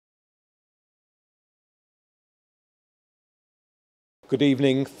Good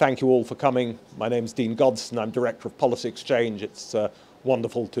evening. Thank you all for coming. My name is Dean Godson. I'm Director of Policy Exchange. It's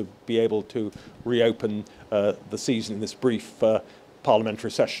wonderful to be able to reopen the season in this brief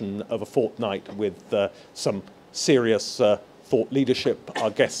parliamentary session of a fortnight with some serious thought leadership. Our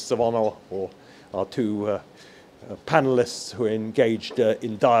guests of honour, or our two panellists who are engaged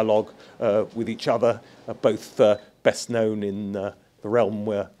in dialogue with each other, both best known in the realm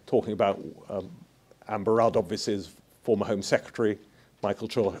we're talking about. Amber Rudd, obviously, is former Home Secretary. Michael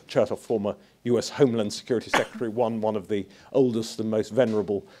Chertoff, former US Homeland Security Secretary, one of the oldest and most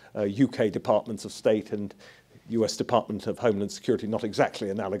venerable UK Departments of State, and US Department of Homeland Security, not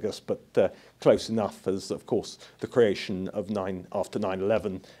exactly analogous, but close enough, as, of course, the creation of after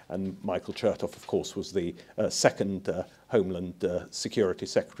 9/11, and Michael Chertoff, of course, was the second Homeland Security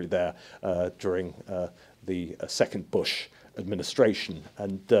Secretary there during the second Bush administration.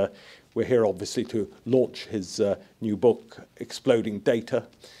 And we're here, obviously, to launch his new book, Exploding Data,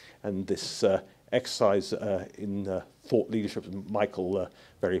 and this exercise in thought leadership. Michael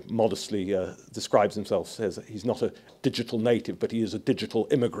very modestly describes himself, says he's not a digital native, but he is a digital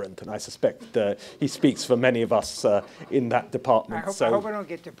immigrant, and I suspect he speaks for many of us in that department. I hope I don't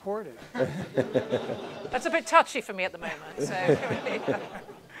get deported. That's a bit touchy for me at the moment. So.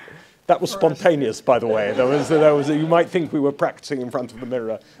 That was spontaneous, by the way. There was you might think we were practicing in front of the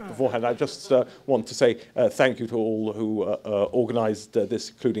mirror beforehand. I just want to say thank you to all who organised this,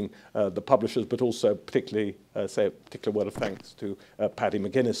 including the publishers, but also particularly say a particular word of thanks to Paddy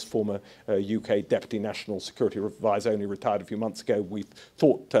McGuinness, former UK Deputy National Security Advisor, only retired a few months ago. We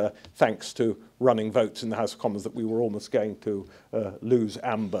thought, thanks to running votes in the House of Commons, that we were almost going to lose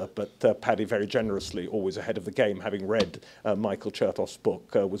Amber, but Paddy very generously, always ahead of the game, having read Michael Chertoff's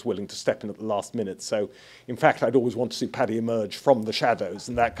book, was willing to step in at the last minute. So, in fact, I'd always want to see Paddy emerge from the shadows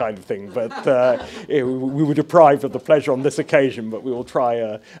and that kind of thing, but we were deprived of the pleasure on this occasion, but we will try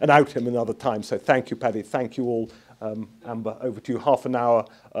and out him another time. So thank you, Paddy. Thank you all. Amber, over to you. Half an hour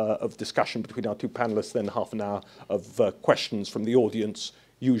of discussion between our two panellists, then half an hour of questions from the audience.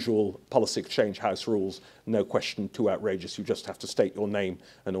 Usual Policy Exchange House rules, no question too outrageous. You just have to state your name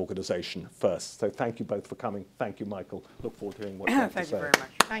and organisation first. So thank you both for coming. Thank you, Michael. Look forward to hearing what you have to say. Thank you very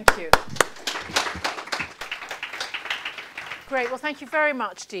much. Thank you. Great. Well, thank you very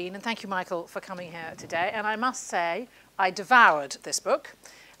much, Dean, and thank you, Michael, for coming here today. And I must say, I devoured this book.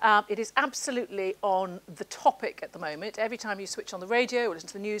 It is absolutely on the topic at the moment. Every time you switch on the radio or listen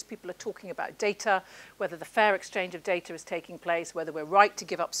to the news, people are talking about data, whether the fair exchange of data is taking place, whether we're right to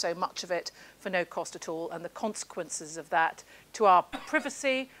give up so much of it for no cost at all, and the consequences of that to our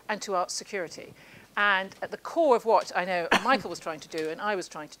privacy and to our security. And at the core of what I know Michael was trying to do and I was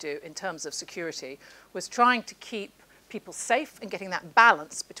trying to do in terms of security was trying to keep people safe and getting that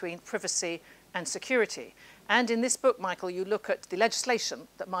balance between privacy and security. And in this book, Michael, you look at the legislation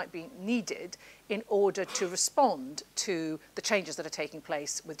that might be needed in order to respond to the changes that are taking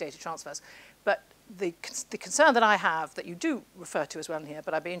place with data transfers. But the concern that I have, that you do refer to as well in here,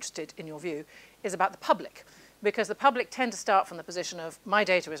 but I'd be interested in your view, is about the public. Because the public tend to start from the position of, my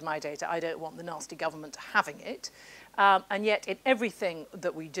data is my data, I don't want the nasty government having it. And yet in everything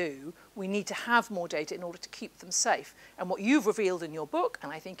that we do, we need to have more data in order to keep them safe. And what you've revealed in your book,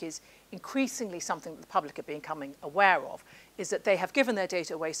 and I think is increasingly something that the public are becoming aware of, is that they have given their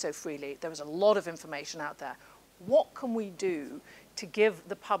data away so freely. There is a lot of information out there. What can we do to give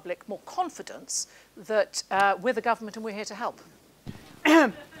the public more confidence that we're the government and we're here to help?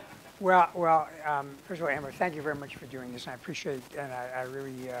 Well, first of all, Amber, thank you very much for doing this. I appreciate it, and I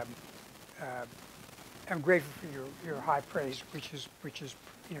really I'm grateful for your high praise, which is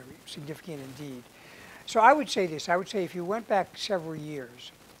significant indeed. So I would say this. I would say if you went back several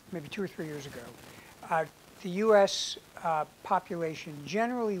years, maybe 2 or 3 years ago, the U.S. Population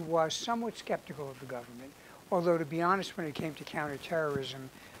generally was somewhat skeptical of the government. Although, to be honest, when it came to counterterrorism,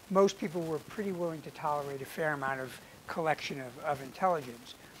 most people were pretty willing to tolerate a fair amount of collection of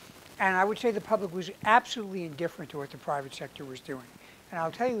intelligence. And I would say the public was absolutely indifferent to what the private sector was doing. And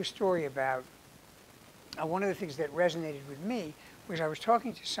I'll tell you a story about one of the things that resonated with me was I was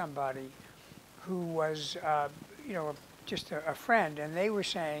talking to somebody who was, just a friend, and they were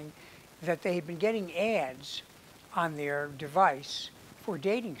saying that they had been getting ads on their device for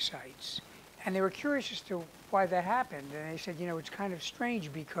dating sites. And they were curious as to why that happened. And they said, it's kind of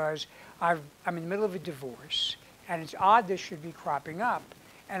strange because I'm in the middle of a divorce, and it's odd this should be cropping up.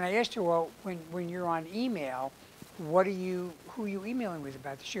 And I asked her, well, when you're on email, who are you emailing with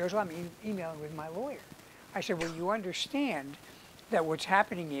about this? She goes, well, I'm emailing with my lawyer. I said, well, you understand that what's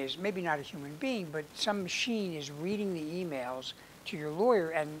happening is, maybe not a human being, but some machine is reading the emails to your lawyer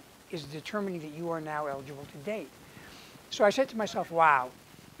and is determining that you are now eligible to date. So I said to myself, wow,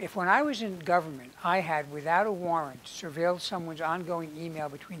 if when I was in government, I had, without a warrant, surveilled someone's ongoing email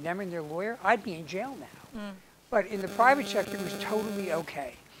between them and their lawyer, I'd be in jail now. But in the private sector, it was totally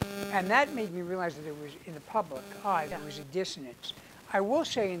okay. And that made me realize that there was, in the public eye, there was a dissonance. I will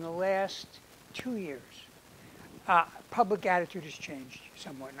say in the last 2 years, public attitude has changed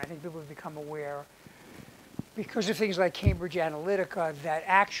somewhat. And I think people have become aware, because of things like Cambridge Analytica, that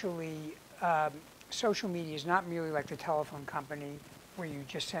actually social media is not merely like the telephone company where you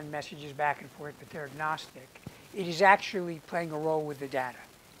just send messages back and forth, but they're agnostic. It is actually playing a role with the data,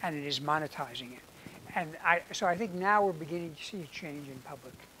 and it is monetizing it. And so I think now we're beginning to see a change in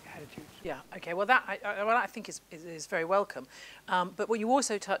public attitudes. Yeah, okay, well that I think is very welcome. But what you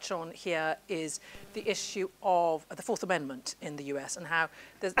also touch on here is the issue of the Fourth Amendment in the US and how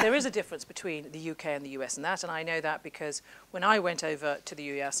there is a difference between the UK and the US in that. And I know that because when I went over to the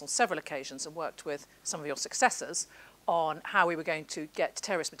US on several occasions and worked with some of your successors on how we were going to get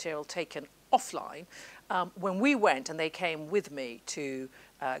terrorist material taken offline, when we went and they came with me to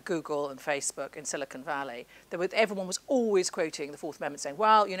Google and Facebook in Silicon Valley, everyone was always quoting the Fourth Amendment saying,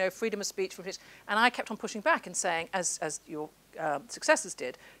 well, you know, freedom of speech, and I kept on pushing back and saying, as your successors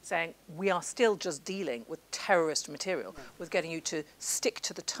did, saying, we are still just dealing with terrorist material, with getting you to stick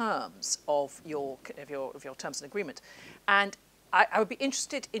to the terms of your terms and agreement. And I would be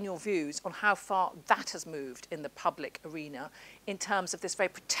interested in your views on how far that has moved in the public arena in terms of this very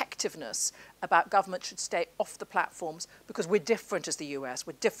protectiveness about government should stay off the platforms because we're different as the US,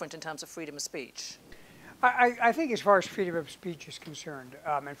 we're different in terms of freedom of speech. I think as far as freedom of speech is concerned,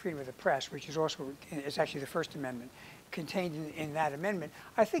 and freedom of the press, which is also, it's actually the First Amendment, contained in that amendment,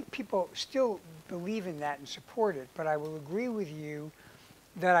 I think people still believe in that and support it, but I will agree with you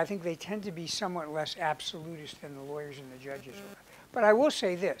that I think they tend to be somewhat less absolutist than the lawyers and the judges are. But I will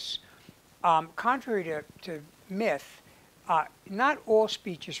say this, contrary to myth, not all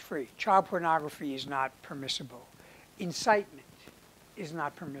speech is free. Child pornography is not permissible. Incitement is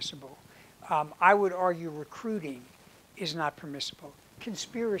not permissible. I would argue recruiting is not permissible.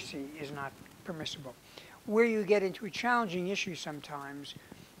 Conspiracy is not permissible. Where you get into a challenging issue sometimes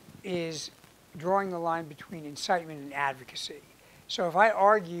is drawing the line between incitement and advocacy. So if I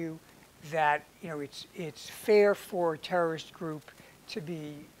argue that it's fair for a terrorist group to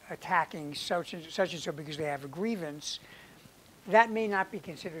be attacking such and so because they have a grievance, that may not be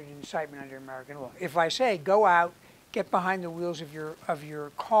considered incitement under American law. If I say go out, get behind the wheels of your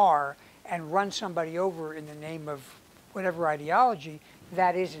car and run somebody over in the name of whatever ideology,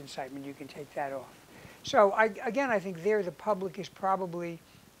 that is incitement. You can take that off. So again, I think there the public is probably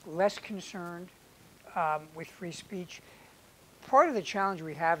less concerned with free speech. Part of the challenge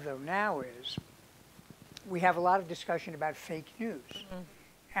we have, though, now is we have a lot of discussion about fake news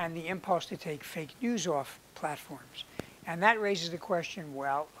and the impulse to take fake news off platforms. And that raises the question,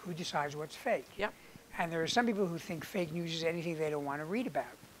 well, who decides what's fake? Yep. And there are some people who think fake news is anything they don't want to read about.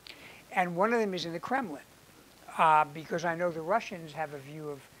 And one of them is in the Kremlin, because I know the Russians have a view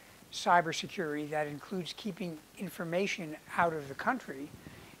of cybersecurity that includes keeping information out of the country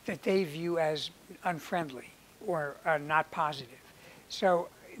that they view as unfriendly or not positive. So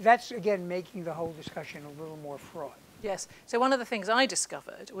that's, again, making the whole discussion a little more fraught. Yes. So one of the things I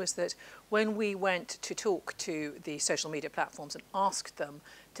discovered was that when we went to talk to the social media platforms and asked them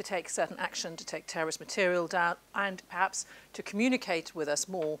to take certain action, to take terrorist material down, and perhaps to communicate with us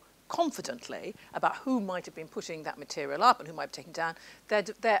more confidently about who might have been putting that material up and who might have taken down,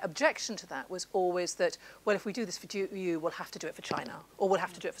 their objection to that was always that, well, if we do this for you, we'll have to do it for China, or we'll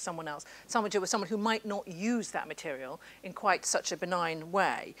have to do it for someone else. Someone do it with someone who might not use that material in quite such a benign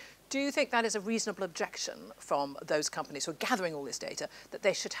way. Do you think that is a reasonable objection from those companies who are gathering all this data, that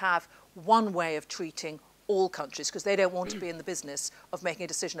they should have one way of treating all countries because they don't want to be in the business of making a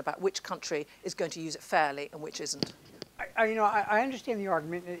decision about which country is going to use it fairly and which isn't? I understand the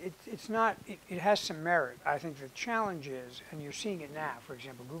argument. It has some merit. I think the challenge is, and you're seeing it now, for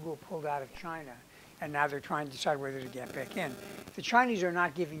example, Google pulled out of China, and now they're trying to decide whether to get back in. The Chinese are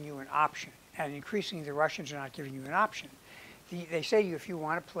not giving you an option, and increasingly the Russians are not giving you an option. They say to you, if you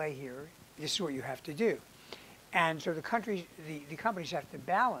want to play here, this is what you have to do. And so the companies have to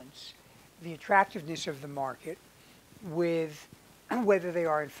balance the attractiveness of the market with whether they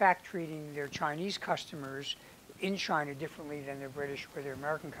are in fact treating their Chinese customers in China differently than their British or their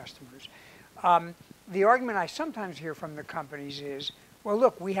American customers. The argument I sometimes hear from the companies is, well,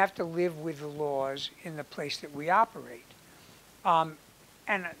 look, we have to live with the laws in the place that we operate.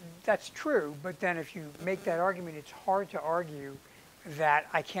 And that's true, but then if you make that argument, it's hard to argue that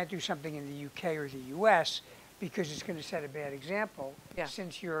I can't do something in the UK or the US because it's going to set a bad example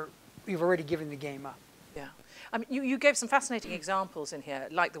since you've already given the game up. Yeah. I mean, you gave some fascinating examples in here,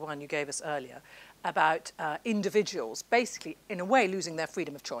 like the one you gave us earlier, about individuals basically, in a way, losing their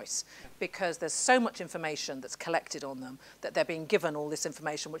freedom of choice because there's so much information that's collected on them that they're being given all this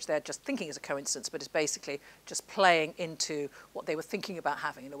information which they're just thinking is a coincidence, but is basically just playing into what they were thinking about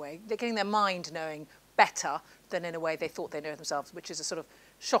having in a way. They're getting their mind knowing better than in a way they thought they know themselves, which is a sort of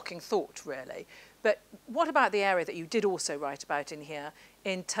shocking thought, really. But what about the area that you did also write about in here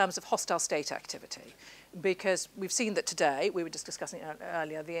in terms of hostile state activity? Because we've seen that today, we were just discussing it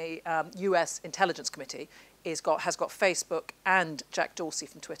earlier, the US Intelligence Committee has got Facebook and Jack Dorsey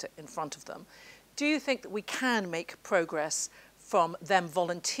from Twitter in front of them. Do you think that we can make progress from them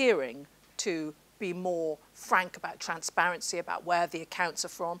volunteering to be more frank about transparency, about where the accounts are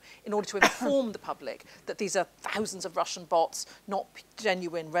from, in order to inform the public that these are thousands of Russian bots, not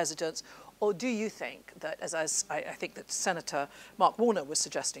genuine residents? Or do you think that, as I think that Senator Mark Warner was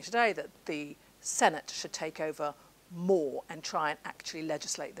suggesting today, that the Senate should take over more and try and actually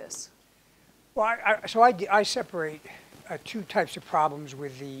legislate this? Well, I separate two types of problems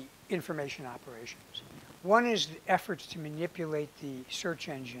with the information operations. One is the efforts to manipulate the search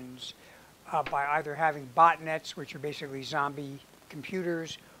engines by either having botnets, which are basically zombie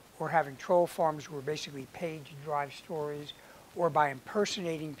computers, or having troll farms who are basically paid to drive stories, or by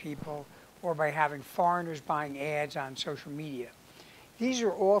impersonating people, or by having foreigners buying ads on social media. These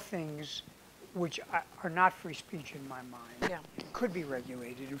are all things which are not free speech in my mind. Yeah. It could be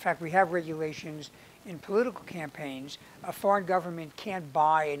regulated. In fact, we have regulations in political campaigns. A foreign government can't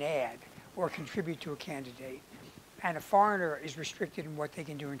buy an ad or contribute to a candidate. And a foreigner is restricted in what they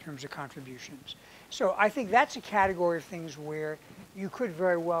can do in terms of contributions. So I think that's a category of things where you could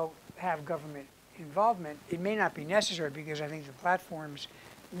very well have government involvement. It may not be necessary because I think the platforms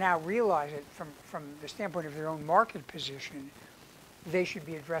now realize it from the standpoint of their own market position, they should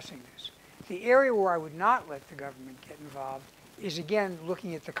be addressing this. The area where I would not let the government get involved is, again,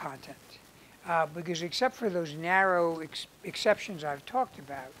 looking at the content. Because except for those narrow exceptions I've talked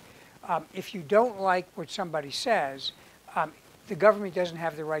about, if you don't like what somebody says, the government doesn't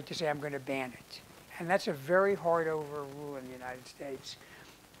have the right to say, I'm going to ban it. And that's a very hard over rule in the United States.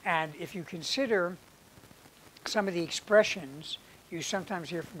 And if you consider some of the expressions you sometimes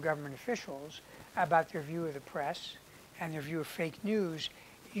hear from government officials about their view of the press and their view of fake news,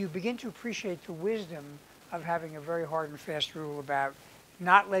 you begin to appreciate the wisdom of having a very hard and fast rule about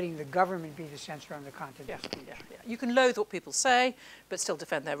not letting the government be the censor on the content of speech. Yeah. You can loathe what people say, but still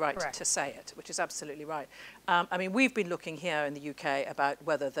defend their right Correct. to say it, which is absolutely right. I mean, we've been looking here in the UK about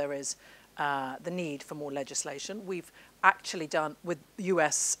whether there is the need for more legislation. We've actually done, with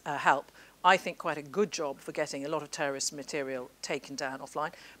US help, I think quite a good job for getting a lot of terrorist material taken down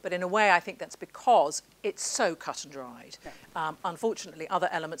offline. But in a way, I think that's because it's so cut and dried. Yeah. Unfortunately, other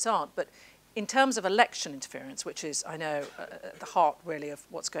elements aren't. But in terms of election interference, which is, I know, at the heart, really, of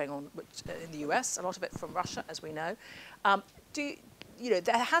what's going on in the US, a lot of it from Russia, as we know,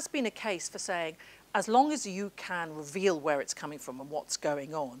 there has been a case for saying, as long as you can reveal where it's coming from and what's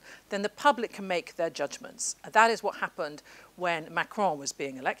going on, then the public can make their judgments. That is what happened when Macron was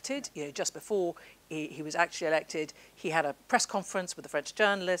being elected. Just before he was actually elected, he had a press conference with the French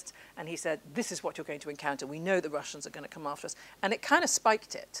journalists, and he said, this is what you're going to encounter. We know the Russians are going to come after us. And it kind of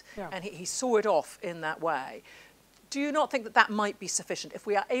spiked it, and he saw it off in that way. Do you not think that that might be sufficient if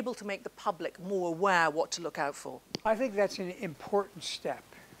we are able to make the public more aware what to look out for? I think that's an important step.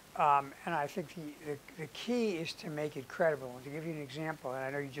 And I think the key is to make it credible. And to give you an example, and I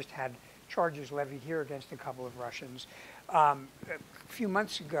know you just had charges levied here against a couple of Russians. A few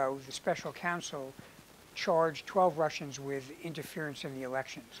months ago, the special counsel charged 12 Russians with interference in the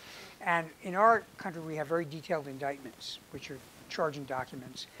elections. And in our country, we have very detailed indictments, which are charging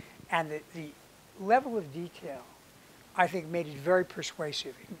documents. And the level of detail, I think, made it very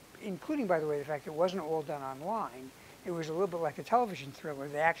persuasive, including, by the way, the fact it wasn't all done online. It was a little bit like a television thriller.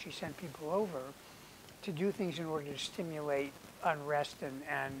 They actually sent people over to do things in order to stimulate unrest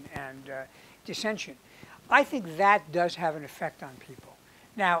and dissension. I think that does have an effect on people.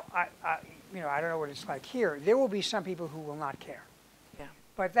 Now, I don't know what it's like here. There will be some people who will not care. Yeah.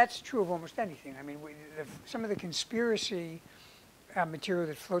 But that's true of almost anything. I mean, some of the conspiracy material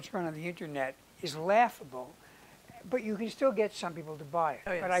that floats around on the internet is laughable, but you can still get some people to buy it.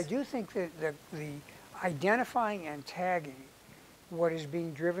 Oh, yes. But I do think that the identifying and tagging what is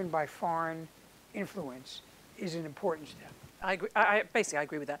being driven by foreign influence is an important step. I agree. I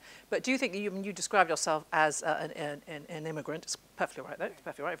agree with that. But do you think you described yourself as an immigrant? It's perfectly right, though. It's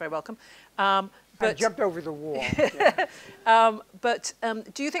perfectly right. Very welcome. But I jumped over the wall. But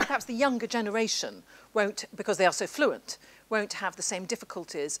do you think perhaps the younger generation won't, because they are so fluent, won't have the same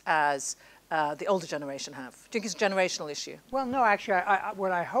difficulties as the older generation have? Do you think it's a generational issue? Well, no, actually,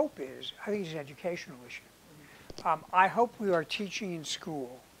 what I hope is, I think it's an educational issue. I hope we are teaching in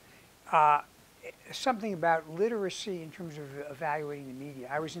school something about literacy in terms of evaluating the media.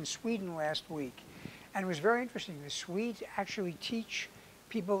 I was in Sweden last week, and it was very interesting. The Swedes actually teach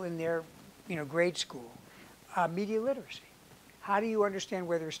people in their grade school media literacy. How do you understand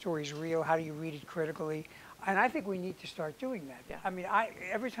whether a story is real? How do you read it critically? And I think we need to start doing that. Yeah. I mean,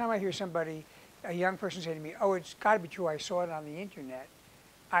 every time I hear somebody, a young person say to me, "Oh, it's got to be true, I saw it on the internet,"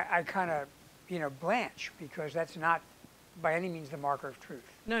 I kind of, blanch, because that's not by any means the marker of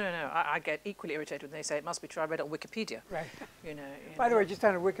truth. No. I get equally irritated when they say it must be true. I read it on Wikipedia. Right. By the way, just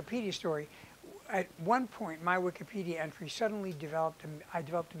on a Wikipedia story, at one point my Wikipedia entry suddenly I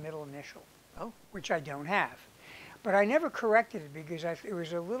developed a middle initial, which I don't have. But I never corrected it because it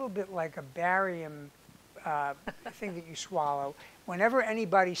was a little bit like a barium thing that you swallow. Whenever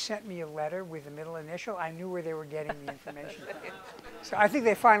anybody sent me a letter with a middle initial, I knew where they were getting the information from. So I think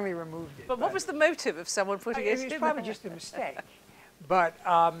they finally removed it. But what was the motive of someone putting it in? It was probably just a mistake. But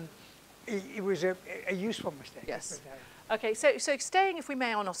it was a useful mistake. Yes. Okay, so staying, if we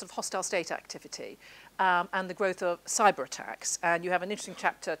may, on a sort of hostile state activity and the growth of cyber attacks, and you have an interesting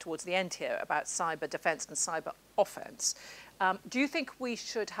chapter towards the end here about cyber defense and cyber offense. Do you think we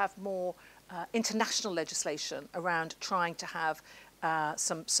should have more international legislation around trying to have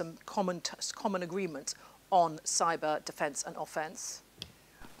some common agreement on cyber defense and offense?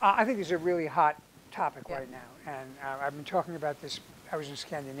 I think it's a really hot topic right now, and I've been talking about this. I was in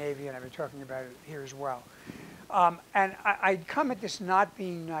Scandinavia, and I've been talking about it here as well. And I come at this not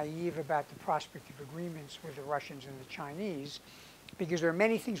being naive about the prospect of agreements with the Russians and the Chinese, because there are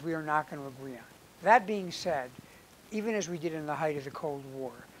many things we are not going to agree on. That being said, even as we did in the height of the Cold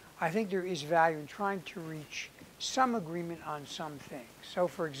War, I think there is value in trying to reach some agreement on some things. So,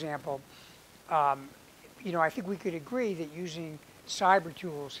 for example, I think we could agree that using cyber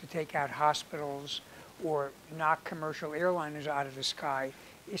tools to take out hospitals or knock commercial airliners out of the sky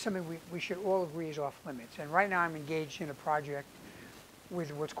is something we should all agree is off limits. And right now I'm engaged in a project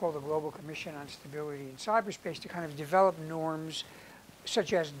with what's called the Global Commission on Stability in Cyberspace to kind of develop norms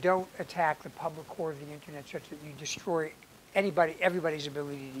such as don't attack the public core of the internet such that you destroy everybody's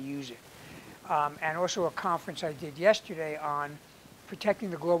ability to use it. And also a conference I did yesterday on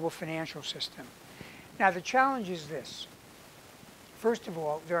protecting the global financial system. Now the challenge is this. First of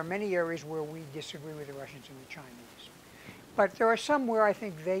all, there are many areas where we disagree with the Russians and the Chinese. But there are some where I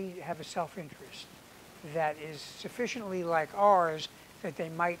think they have a self-interest that is sufficiently like ours that they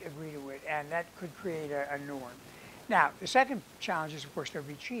might agree to it, and that could create a norm. Now, the second challenge is, of course, there will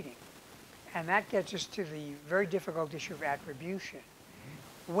be cheating. And that gets us to the very difficult issue of attribution.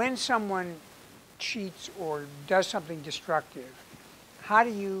 When someone cheats or does something destructive, how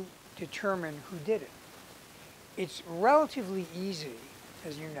do you determine who did it? It's relatively easy,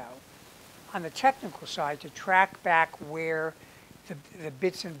 as you know, on the technical side to track back where the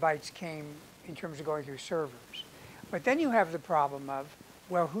bits and bytes came in terms of going through servers. But then you have the problem of,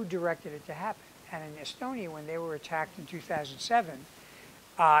 well, who directed it to happen? And in Estonia, when they were attacked in 2007,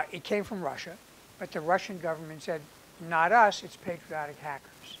 it came from Russia, but the Russian government said, not us, it's patriotic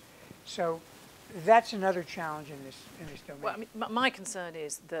hackers. So that's another challenge in this domain. Well, I mean, my concern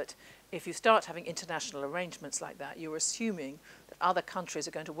is that if you start having international arrangements like that, you're assuming that other countries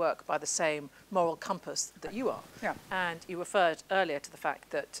are going to work by the same moral compass that you are. Yeah. And you referred earlier to the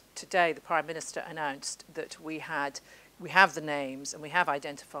fact that today the Prime Minister announced that we have the names and we have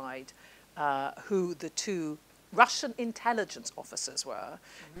identified who the two Russian intelligence officers were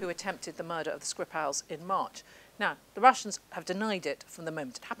who attempted the murder of the Skripals in March. Now, the Russians have denied it from the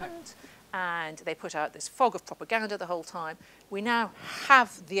moment it happened. And they put out this fog of propaganda the whole time. We now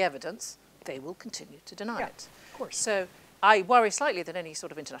have the evidence. They will continue to deny it. Of course. So I worry slightly that any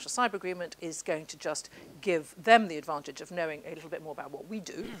sort of international cyber agreement is going to just give them the advantage of knowing a little bit more about what we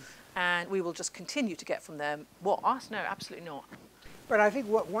do, and we will just continue to get from them what us? No, absolutely not. But I think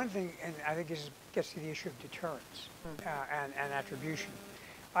one thing, and I think this gets to the issue of deterrence and attribution.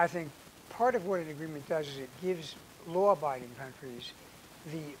 I think part of what an agreement does is it gives law-abiding countries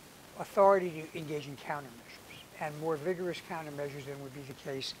the authority to engage in countermeasures, and more vigorous countermeasures than would be the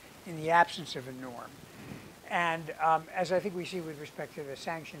case in the absence of a norm. And as I think we see with respect to the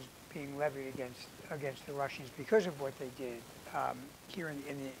sanctions being levied against the Russians because of what they did here in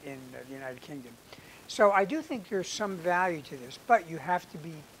the United Kingdom. So I do think there's some value to this, but you have to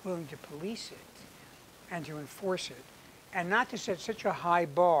be willing to police it and to enforce it, and not to set such a high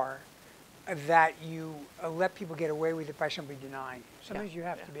bar that you let people get away with it by simply denying it. Sometimes you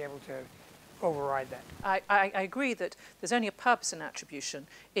have to be able to override that. I agree that there's only a purpose in attribution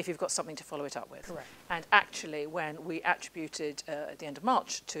if you've got something to follow it up with. Correct. And actually, when we attributed at the end of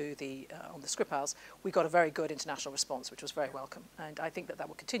March to the on the Skripals, we got a very good international response, which was very welcome. And I think that that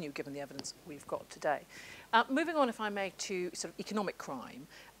will continue given the evidence we've got today. Moving on, if I may, to sort of economic crime,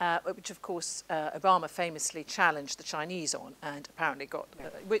 which of course Obama famously challenged the Chinese on, and apparently got.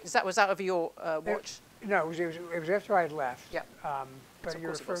 Was that over your watch? No, it was after I had left. Yeah. But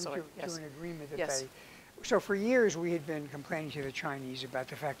you're referring to yes. an agreement that Yes. they. So for years we had been complaining to the Chinese about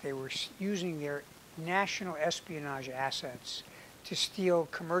the fact they were using their national espionage assets to steal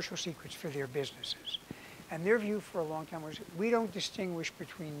commercial secrets for their businesses. And their view for a long time was, we don't distinguish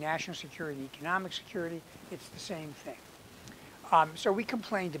between national security and economic security, it's the same thing. So we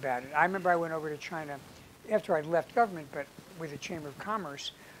complained about it. I remember I went over to China after I'd left government, but with the Chamber of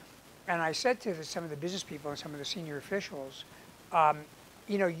Commerce, and I said to some of the business people and some of the senior officials,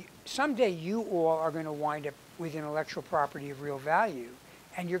 you know, someday you all are going to wind up with intellectual property of real value,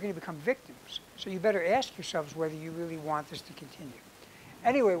 and you're going to become victims. So you better ask yourselves whether you really want this to continue.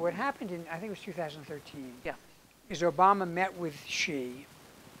 Anyway, what happened in, I think it was 2013, is Obama met with Xi.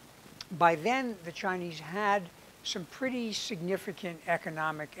 By then, the Chinese had some pretty significant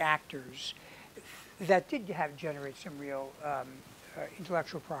economic actors that did generate some real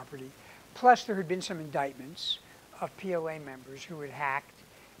intellectual property. Plus, there had been some indictments of PLA members who had hacked,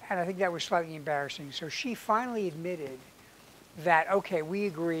 and I think that was slightly embarrassing. So she finally admitted that, okay, we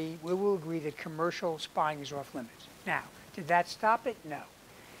will agree that commercial spying is off limits. Now, did that stop it? No.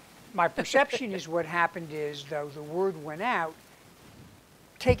 My perception is what happened is, though, the word went out,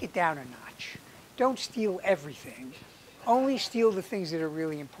 take it down a notch. Don't steal everything. Only steal the things that are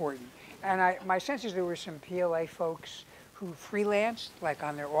really important. And my sense is there were some PLA folks who freelanced, like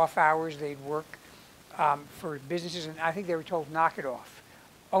on their off hours, they'd work for businesses, and I think they were told, knock it off.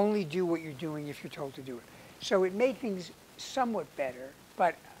 Only do what you're doing if you're told to do it. So it made things somewhat better,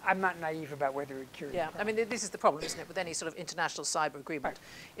 but I'm not naive about whether it cured the problem. I mean, this is the problem, isn't it, with any sort of international cyber agreement,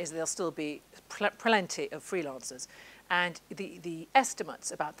 is there'll still be plenty of freelancers. And the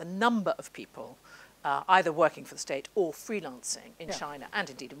estimates about the number of people either working for the state or freelancing in China, and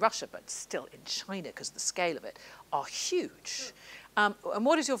indeed in Russia, but still in China because of the scale of it, are huge. And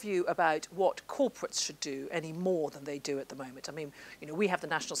what is your view about what corporates should do any more than they do at the moment? I mean, you know, we have the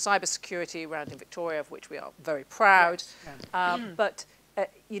National Cybersecurity around in Victoria, of which we are very proud. But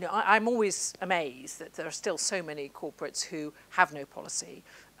you know, I'm always amazed that there are still so many corporates who have no policy.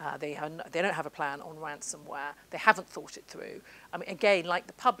 They don't have a plan on ransomware. They haven't thought it through. I mean, again, like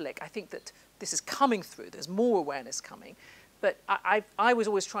the public, I think that this is coming through. There's more awareness coming. But I was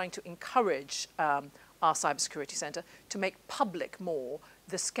always trying to encourage our cybersecurity centre to make public more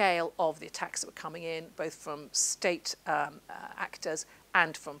the scale of the attacks that were coming in, both from state actors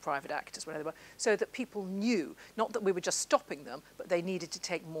and from private actors, wherever they were, so that people knew, not that we were just stopping them, but they needed to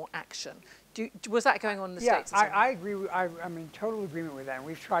take more action. Was that going on in the States? Yeah, I agree. I'm in total agreement with that. And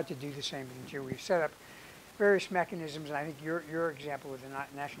we've tried to do the same thing too. We've set up various mechanisms, and I think your example with the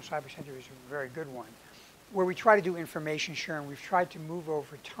National Cyber Center is a very good one, where we try to do information sharing. We've tried to move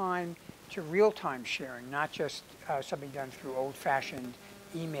over time to real-time sharing, not just something done through old-fashioned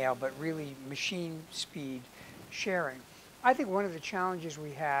email, but really machine speed sharing. I think one of the challenges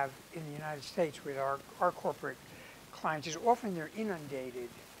we have in the United States with our corporate clients is often they're inundated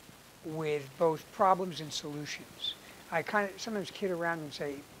with both problems and solutions. I sometimes kid around and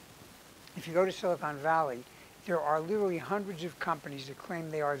say, if you go to Silicon Valley, there are literally hundreds of companies that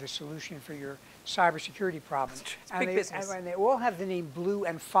claim they are the solution for your cybersecurity problem. It's big business. And they all have the name Blue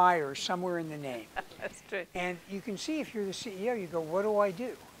and Fire somewhere in the name. That's true. And you can see if you're the CEO, you go, what do I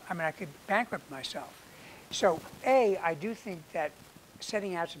do? I mean, I could bankrupt myself. So, I do think that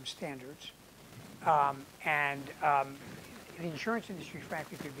setting out some standards and the insurance industry,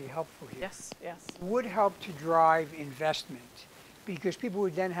 frankly, could be helpful here. Yes, yes. Would help to drive investment because people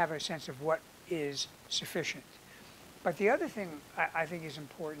would then have a sense of what is sufficient. But the other thing I think is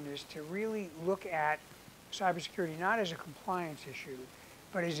important is to really look at cybersecurity not as a compliance issue,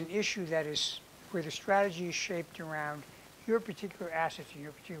 but as an issue that is where the strategy is shaped around your particular assets and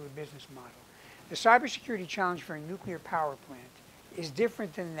your particular business model. The cybersecurity challenge for a nuclear power plant is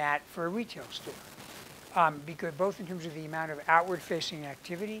different than that for a retail store, because both in terms of the amount of outward-facing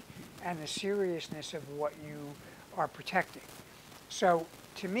activity and the seriousness of what you are protecting. So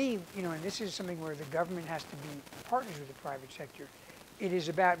to me, you know, and this is something where the government has to be partners with the private sector, it is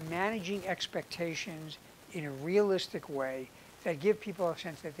about managing expectations in a realistic way that give people a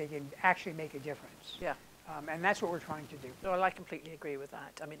sense that they can actually make a difference. Yeah. And that's what we're trying to do. Well, I completely agree with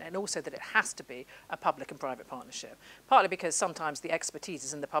that. I mean, and also that it has to be a public and private partnership. Partly because sometimes the expertise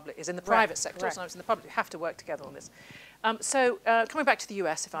is in the private sector, sometimes in the public. You have to work together on this. Coming back to the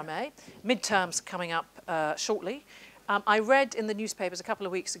US, if I may, midterms coming up shortly. I read in the newspapers a couple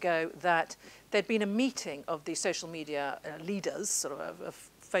of weeks ago that there'd been a meeting of the social media leaders, sort of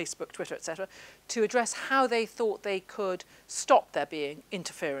Facebook, Twitter, etc., to address how they thought they could stop there being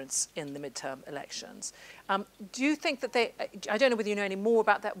interference in the midterm elections. Do you think that I don't know whether you know any more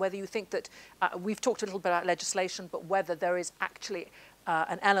about that, whether you think that, we've talked a little bit about legislation, but whether there is actually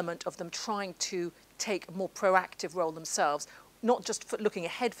an element of them trying to take a more proactive role themselves, not just for looking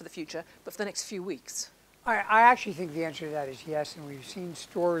ahead for the future, but for the next few weeks? I actually think the answer to that is yes, and we've seen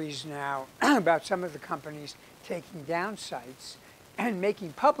stories now about some of the companies taking down sites and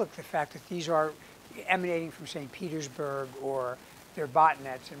making public the fact that these are emanating from St. Petersburg or they're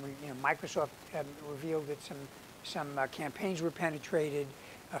botnets. And Microsoft revealed that some campaigns were penetrated.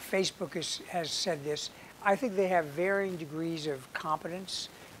 Facebook has said this. I think they have varying degrees of competence.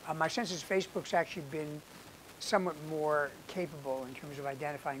 My sense is Facebook's actually been somewhat more capable in terms of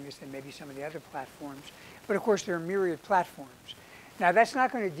identifying this than maybe some of the other platforms. But of course, there are myriad platforms. Now, that's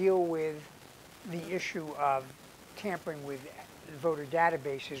not going to deal with the issue of tampering with voter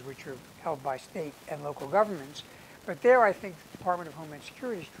databases, which are held by state and local governments. But there, I think the Department of Homeland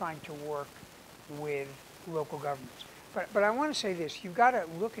Security is trying to work with local governments. But I want to say this. You've got to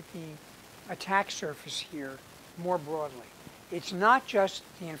look at the attack surface here more broadly. It's not just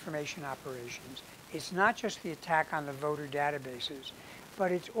the information operations. It's not just the attack on the voter databases,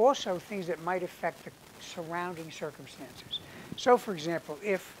 but it's also things that might affect the surrounding circumstances. So, for example,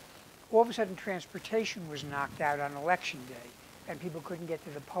 if all of a sudden transportation was knocked out on election day and people couldn't get to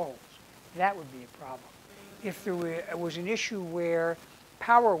the polls, that would be a problem. If there was an issue where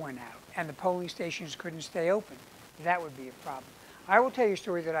power went out and the polling stations couldn't stay open, that would be a problem. I will tell you a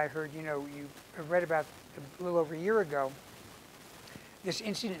story that I heard, you read about a little over a year ago, this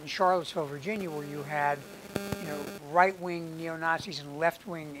incident in Charlottesville, Virginia, where you had, right-wing neo-Nazis and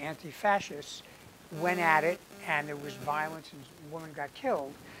left-wing anti-fascists went at it, and there was violence, and a woman got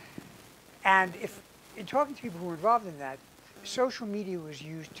killed. And in talking to people who were involved in that, social media was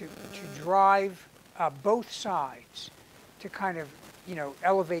used to drive both sides to kind of,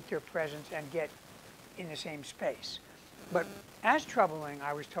 elevate their presence and get in the same space. But as troubling,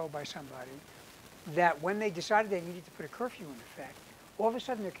 I was told by somebody that when they decided they needed to put a curfew in effect, all of a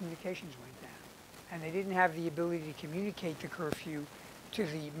sudden their communications went down, and they didn't have the ability to communicate the curfew to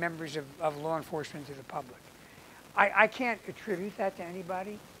the members of law enforcement, to the public. I can't attribute that to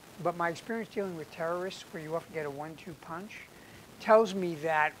anybody, but my experience dealing with terrorists, where you often get a 1-2 punch, tells me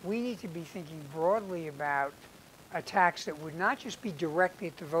that we need to be thinking broadly about attacks that would not just be directly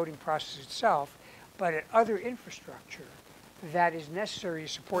at the voting process itself, but at other infrastructure that is necessary to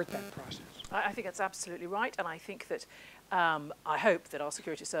support that process. I think that's absolutely right, and I think that I hope that our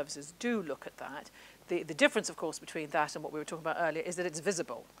security services do look at that. The difference, of course, between that and what we were talking about earlier is that it's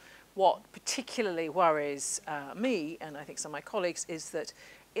visible. What particularly worries me, and I think some of my colleagues, is that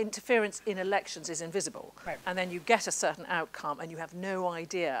interference in elections is invisible. Right. And then you get a certain outcome and you have no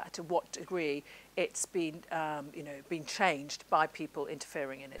idea to what degree it's been, been changed by people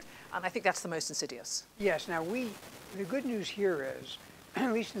interfering in it. And I think that's the most insidious. Yes. Now, the good news here is,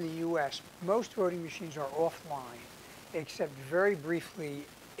 at least in the U.S., most voting machines are offline, except very briefly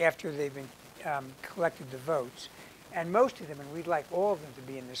after they've been collected the votes. And most of them, and we'd like all of them to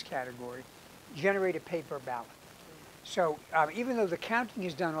be in this category, generate a paper ballot. So even though the counting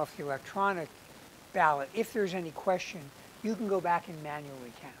is done off the electronic ballot, if there's any question, you can go back and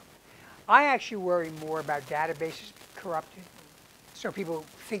manually count. I actually worry more about databases corrupted. So people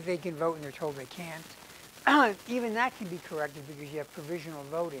think they can vote and they're told they can't. Even that can be corrected because you have provisional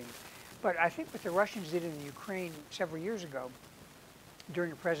voting. But I think what the Russians did in the Ukraine several years ago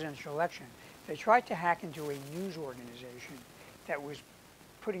during a presidential election, they tried to hack into a news organization that was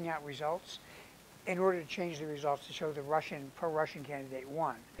putting out results in order to change the results to show the pro-Russian candidate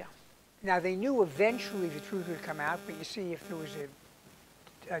won. Yeah. Now, they knew eventually the truth would come out, but you see, if there was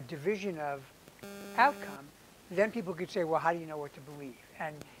a division of outcome, then people could say, well, how do you know what to believe?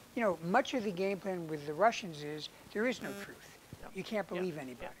 And, much of the game plan with the Russians is there is no truth. Yep. You can't believe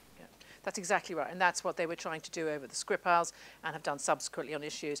anybody. Yep. That's exactly right, and that's what they were trying to do over the Skripals and have done subsequently on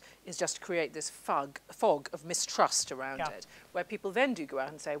issues, is just create this fog of mistrust around it, where people then do go out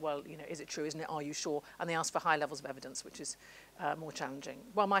and say, well, is it true, isn't it, are you sure? And they ask for high levels of evidence, which is more challenging.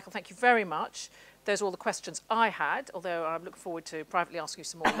 Well, Michael, thank you very much. Those are all the questions I had, although I'm looking forward to privately asking you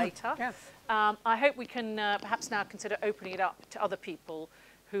some more later. Yeah. I hope we can perhaps now consider opening it up to other people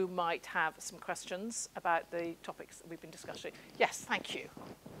who might have some questions about the topics that we've been discussing. Yes, thank you.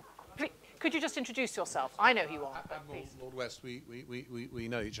 Could you just introduce yourself? I know who you are. I'm Lord West. We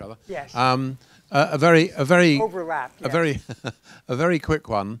know each other. Yes. A very overlap. Yes. A very quick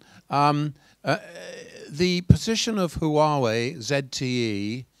one. The position of Huawei,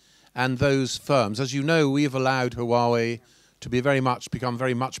 ZTE, and those firms, as you know, we have allowed Huawei to become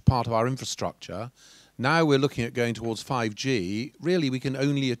very much part of our infrastructure. Now we're looking at going towards 5G. Really, we can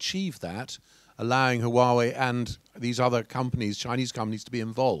only achieve that allowing Huawei and these other companies, Chinese companies, to be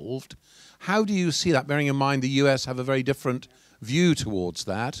involved. How do you see that, bearing in mind the US have a very different view towards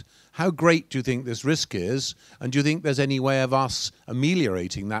that? How great do you think this risk is? And do you think there's any way of us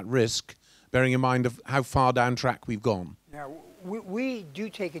ameliorating that risk, bearing in mind of how far down track we've gone? Now, we do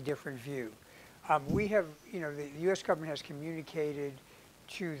take a different view. We have, the US government has communicated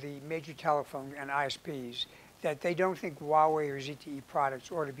to the major telephone and ISPs that they don't think Huawei or ZTE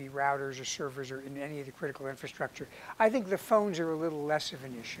products ought to be routers or servers or in any of the critical infrastructure. I think the phones are a little less of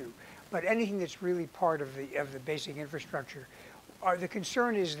an issue, but anything that's really part of the basic infrastructure, the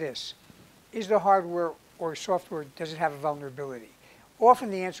concern is this: is the hardware or software, does it have a vulnerability? Often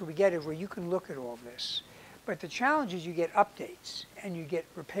the answer we get is, well, you can look at all this, but the challenge is you get updates and you get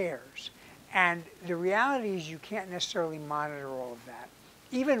repairs, and the reality is you can't necessarily monitor all of that.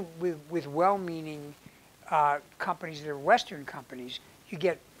 Even with well-meaning companies that are Western companies, you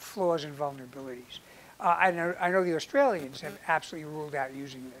get flaws and vulnerabilities. I know the Australians have absolutely ruled out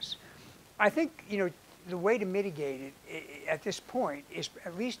using this. I think the way to mitigate it at this point is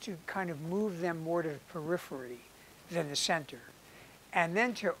at least to kind of move them more to the periphery than the center, and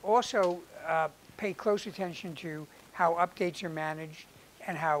then to also pay close attention to how updates are managed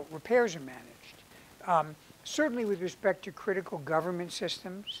and how repairs are managed. Certainly with respect to critical government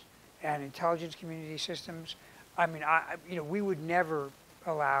systems and intelligence community systems, I mean, we would never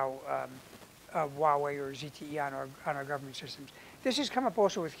allow Huawei or ZTE on our government systems. This has come up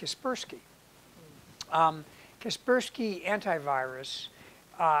also with Kaspersky. Kaspersky antivirus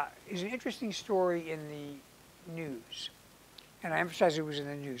is an interesting story in the news, and I emphasize it was in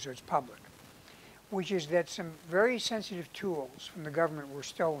the news, so it's public, which is that some very sensitive tools from the government were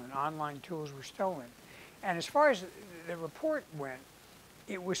stolen, online tools were stolen. And as far as the report went,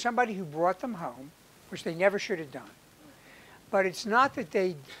 it was somebody who brought them home, which they never should have done. But it's not that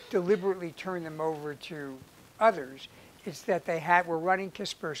they deliberately turned them over to others. It's that they were running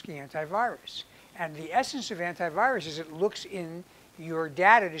Kaspersky antivirus. And the essence of antivirus is it looks in your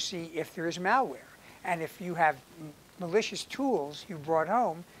data to see if there is malware. And if you have malicious tools you brought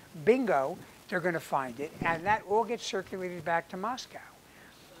home, bingo, they're going to find it. And that all gets circulated back to Moscow.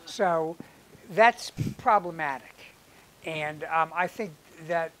 So that's problematic. And I think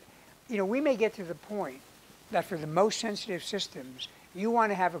that, we may get to the point that for the most sensitive systems, you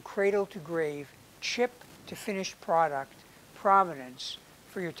want to have a cradle-to-grave, chip-to-finished product provenance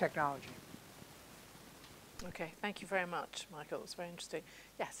for your technology. Okay, thank you very much, Michael. It was very interesting.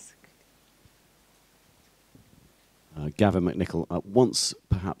 Yes. Gavin McNichol, once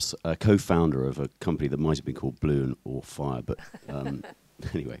perhaps a co-founder of a company that might have been called Blue or Fire, but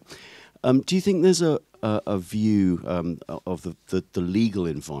anyway. Do you think there's a view of the legal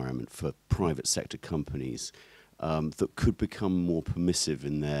environment for private sector companies that could become more permissive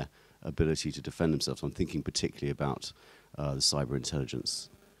in their ability to defend themselves? I'm thinking particularly about the cyber intelligence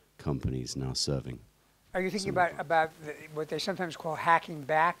companies now serving. Are you thinking about what they sometimes call hacking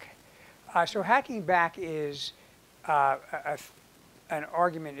back? So hacking back is an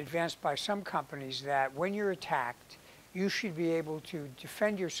argument advanced by some companies that when you're attacked, you should be able to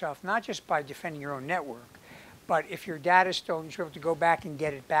defend yourself, not just by defending your own network, but if your data is stolen, you should be able to go back and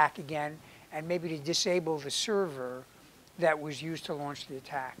get it back again, and maybe to disable the server that was used to launch the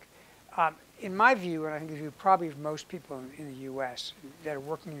attack. In my view, and I think the view probably of most people in the US that are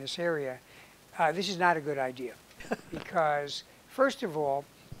working in this area, this is not a good idea. Because, first of all,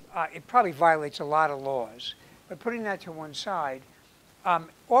 it probably violates a lot of laws. But putting that to one side,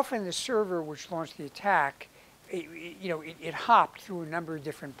 often the server which launched the attack, it hopped through a number of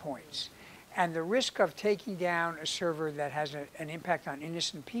different points. And the risk of taking down a server that has an impact on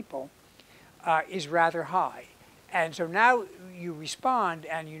innocent people is rather high. And so now you respond,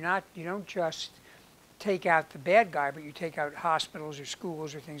 and you don't just take out the bad guy, but you take out hospitals or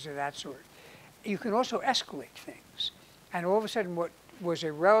schools or things of that sort. You can also escalate things. And all of a sudden, what was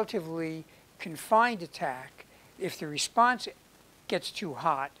a relatively confined attack, if the response gets too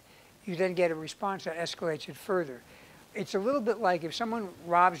hot, you then get a response that escalates it further. It's a little bit like if someone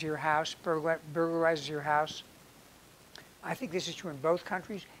robs your house, burglarizes your house. I think this is true in both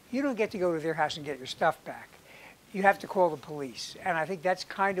countries. You don't get to go to their house and get your stuff back. you have to call the police. And I think that's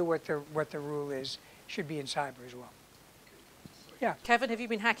kind of what the rule is, should be in cyber as well. Yeah. Kevin, have you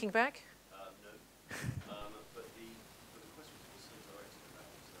been hacking back? No. But the question was also directed about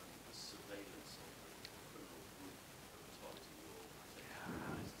the surveillance of the criminal group that was targeting your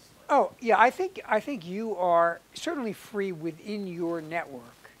Oh, yeah, I think you are certainly free within your network,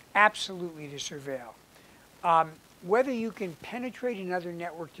 absolutely, to surveil. Whether you can penetrate another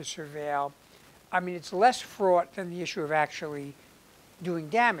network to surveil, I mean, it's less fraught than the issue of actually doing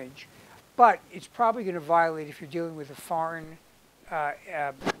damage, but it's probably going to violate, if you're dealing with a foreign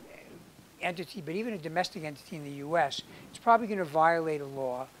entity, but even a domestic entity in the U.S., it's probably going to violate a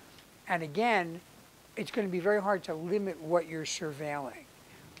law. And again, it's going to be very hard to limit what you're surveilling.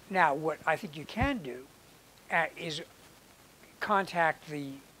 Now, what I think you can do is contact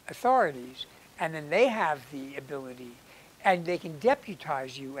the authorities, and then they have the ability, and they can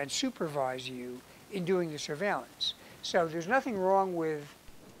deputize you and supervise you in doing the surveillance. So there's nothing wrong with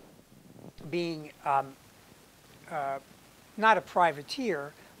being not a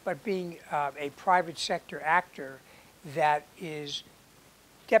privateer, but being a private sector actor that is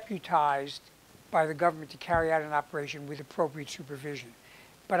deputized by the government to carry out an operation with appropriate supervision.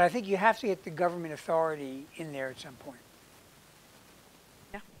 But I think you have to get the government authority in there at some point.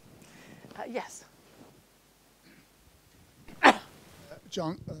 Yeah. Yes.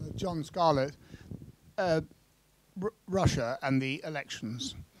 John Scarlett, Russia and the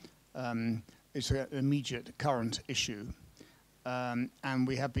elections is an immediate current issue. And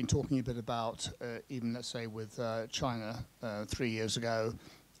we have been talking a bit about, even let's say with China 3 years ago,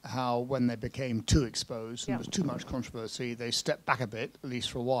 how when they became too exposed and there was too much controversy, they stepped back a bit, at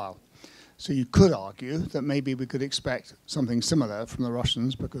least for a while. So you could argue that maybe we could expect something similar from the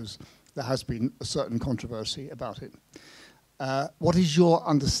Russians because there has been a certain controversy about it. What is your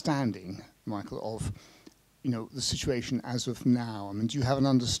understanding, Michael, of the situation as of now? I mean, do you have an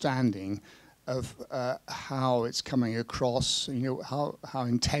understanding of how it's coming across, how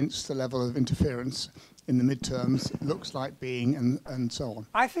intense the level of interference in the midterms looks like being, and so on?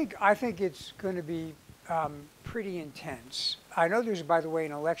 I think it's going to be pretty intense. I know there's, by the way,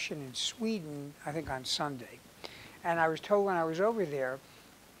 an election in Sweden, I think on Sunday. And I was told when I was over there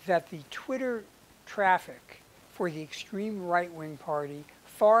that the Twitter traffic for the extreme right-wing party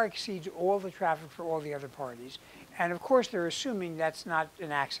far exceeds all the traffic for all the other parties. And of course, they're assuming that's not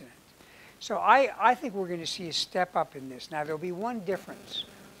an accident. So I think we're going to see a step up in this. Now, there'll be one difference.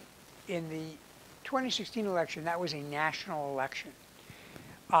 In the 2016 election, that was a national election.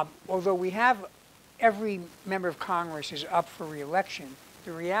 Although we have every member of Congress is up for re-election,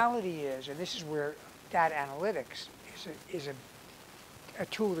 the reality is, and this is where data analytics is a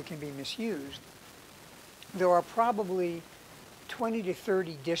tool that can be misused, there are probably 20 to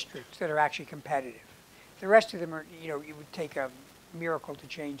 30 districts that are actually competitive. The rest of them are, it would take a miracle to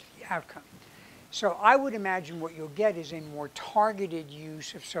change the outcome. So I would imagine what you'll get is a more targeted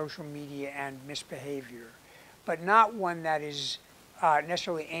use of social media and misbehavior, but not one that is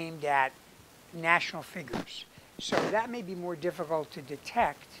necessarily aimed at national figures. So that may be more difficult to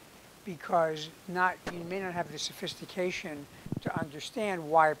detect because you may not have the sophistication to understand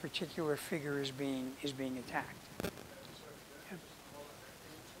why a particular figure is being attacked.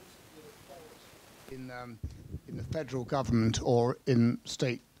 In the federal government or in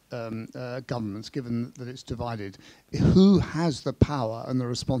state governments, given that it's divided, who has the power and the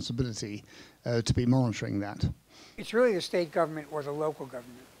responsibility to be monitoring that? It's really the state government or the local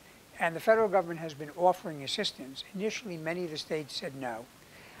government. And the federal government has been offering assistance. Initially, many of the states said no.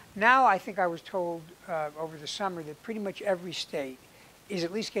 Now, I think I was told over the summer that pretty much every state is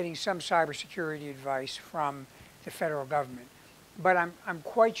at least getting some cybersecurity advice from the federal government. But I'm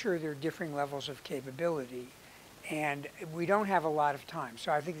quite sure there are differing levels of capability, and we don't have a lot of time.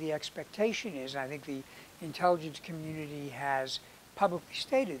 So I think the expectation is, and I think the intelligence community has publicly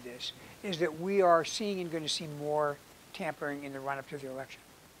stated this, is that we are seeing and going to see more tampering in the run-up to the election.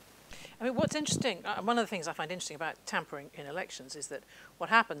 I mean, what's interesting, one of the things I find interesting about tampering in elections is that what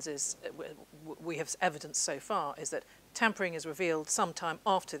happens is, we have evidence so far, is that tampering is revealed sometime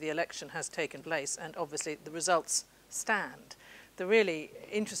after the election has taken place, and obviously the results stand. The really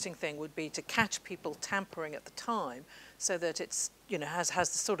interesting thing would be to catch people tampering at the time, so that it's has the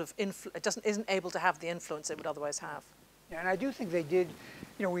sort of isn't able to have the influence it would otherwise have. Yeah, and I do think they did.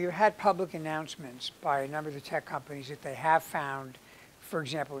 We had public announcements by a number of the tech companies that they have found, for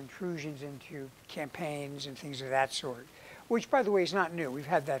example, intrusions into campaigns and things of that sort, which, by the way, is not new. We've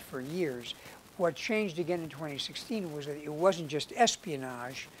had that for years. What changed again in 2016 was that it wasn't just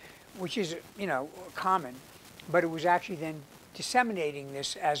espionage, which is common, but it was actually then disseminating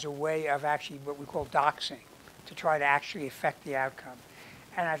this as a way of actually what we call doxing, to try to actually affect the outcome.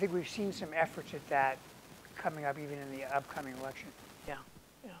 And I think we've seen some efforts at that coming up even in the upcoming election. Yeah,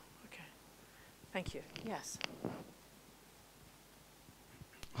 yeah, okay. Thank you. Yes.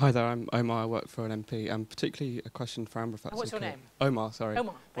 Hi there, I'm Omar. I work for an MP, and particularly a question for Amber. If that's What's okay. your name? Omar, sorry.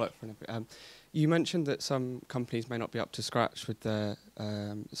 Omar, Work for an MP. You mentioned that some companies may not be up to scratch with their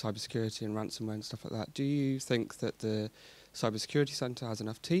cybersecurity and ransomware and stuff like that. Do you think that the Cybersecurity Centre has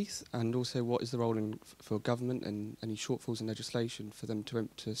enough teeth? And also, what is the role for government and any shortfalls in legislation for them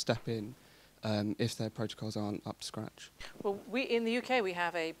to step in if their protocols aren't up to scratch? Well, in the UK, we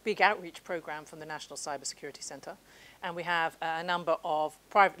have a big outreach programme from the National Cybersecurity Centre, and we have a number of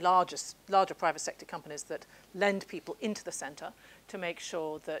larger private sector companies that lend people into the centre to make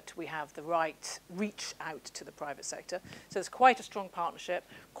sure that we have the right reach out to the private sector. So there's quite a strong partnership,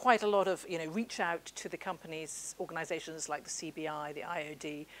 quite a lot of reach out to the companies, organisations like the CBI, the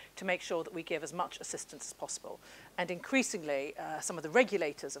IOD, to make sure that we give as much assistance as possible. And increasingly, some of the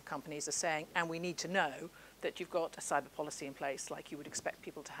regulators of companies are saying, and we need to know that you've got a cyber policy in place, like you would expect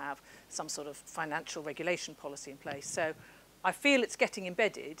people to have some sort of financial regulation policy in place. So I feel it's getting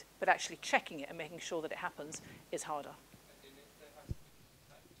embedded, but actually checking it and making sure that it happens is harder.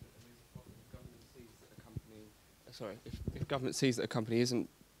 If government sees that a company isn't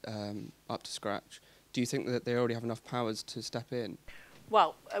up to scratch, do you think that they already have enough powers to step in?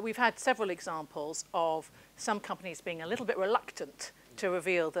 Well, we've had several examples of some companies being a little bit reluctant to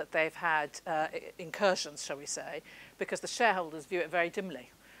reveal that they've had incursions, shall we say, because the shareholders view it very dimly.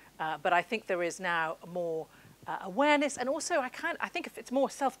 But I think there is now more awareness, and also I think if it's more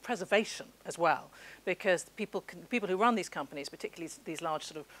self-preservation as well, because people who run these companies, particularly these large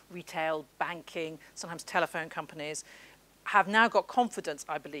sort of retail, banking, sometimes telephone companies, have now got confidence,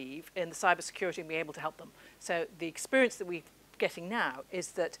 I believe, in the cybersecurity and being able to help them. So the experience that we're getting now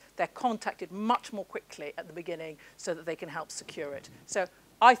is that they're contacted much more quickly at the beginning so that they can help secure it. So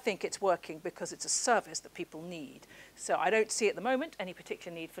I think it's working because it's a service that people need. So I don't see at the moment any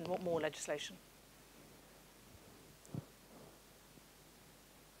particular need for more legislation.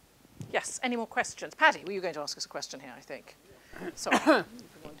 Yes, any more questions? Paddy, were you going to ask us a question here, I think? Sorry.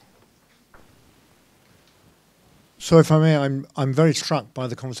 So if I may, I'm very struck by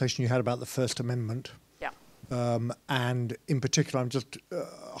the conversation you had about the First Amendment. Yeah. And in particular, I'm just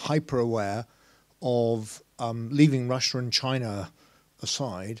hyper aware of leaving Russia and China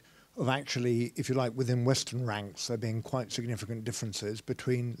aside, of actually, if you like, within Western ranks, there being quite significant differences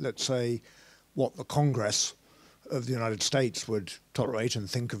between, let's say, what the Congress of the United States would tolerate and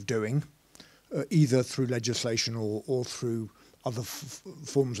think of doing, either through legislation or through other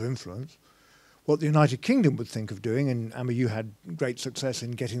forms of influence, what the United Kingdom would think of doing, and Amber, you had great success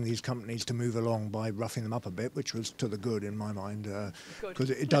in getting these companies to move along by roughing them up a bit, which was to the good in my mind, because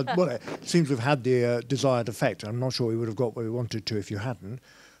it does. Well, it seems to have had the desired effect. I'm not sure we would have got where we wanted to if you hadn't.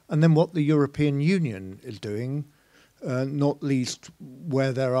 And then what the European Union is doing, not least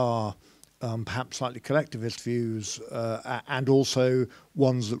where there are perhaps slightly collectivist views, and also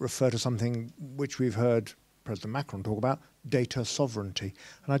ones that refer to something which we've heard President Macron talk about, data sovereignty.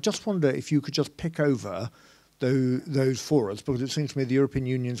 And I just wonder if you could just pick over those for us, because it seems to me the European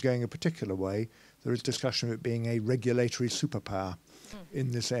Union is going a particular way. There is discussion of it being a regulatory superpower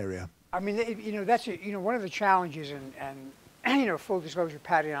in this area. I mean, that's one of the challenges, and full disclosure,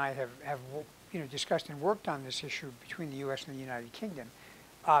 Patty and I have discussed and worked on this issue between the U.S. and the United Kingdom.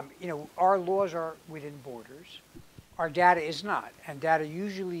 Our laws are within borders. Our data is not, and data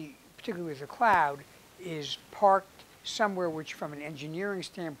usually, particularly with the cloud, is parked somewhere which, from an engineering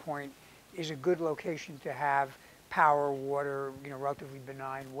standpoint, is a good location to have power, water, relatively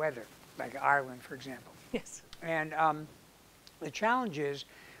benign weather, like Ireland, for example. Yes. And the challenge is,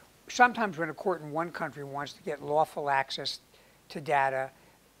 sometimes when a court in one country wants to get lawful access to data,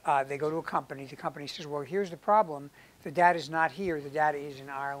 they go to a company. The company says, well, here's the problem. The data is not here. The data is in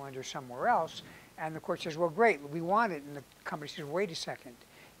Ireland or somewhere else. And the court says, well, great, we want it. And the company says, wait a second.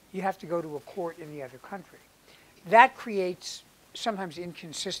 You have to go to a court in the other country. That creates sometimes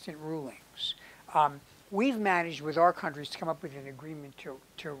inconsistent rulings. We've managed with our countries to come up with an agreement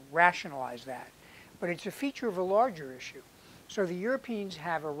to rationalize that. But it's a feature of a larger issue. So the Europeans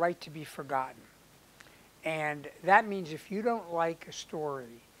have a right to be forgotten. And that means if you don't like a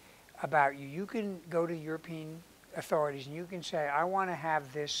story about you, you can go to European authorities and you can say, I want to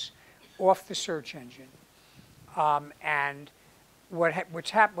have this off the search engine. And what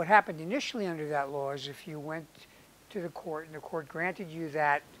happened initially under that law is if you went to the court and the court granted you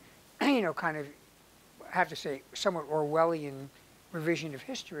that, kind of, I have to say, somewhat Orwellian revision of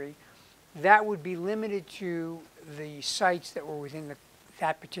history, that would be limited to the sites that were within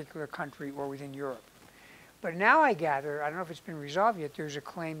that particular country or within Europe. But now I gather, I don't know if it's been resolved yet, there's a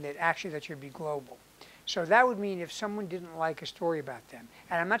claim that actually that should be global. So that would mean if someone didn't like a story about them,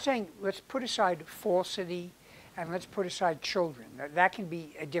 and I'm not saying let's put aside falsity and let's put aside children. That can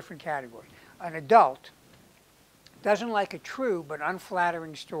be a different category. An adult doesn't like a true but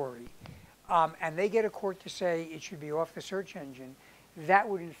unflattering story, and they get a court to say it should be off the search engine, that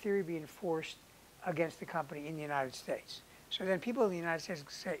would in theory be enforced against the company in the United States. So then people in the United States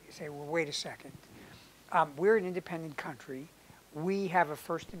say well, wait a second. We're an independent country. We have a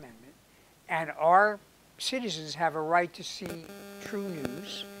First Amendment, and our citizens have a right to see true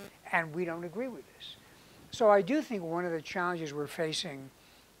news, and we don't agree with this. So I do think one of the challenges we're facing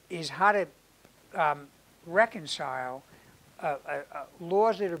is how to reconcile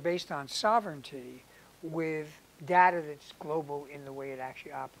laws that are based on sovereignty with data that's global in the way it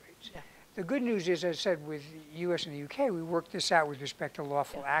actually operates. Yeah. The good news is, as I said, with the US and the UK, we worked this out with respect to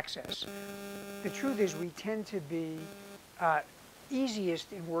lawful access. The truth is we tend to be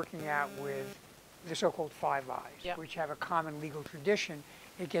easiest in working out with the so-called Five Eyes, which have a common legal tradition.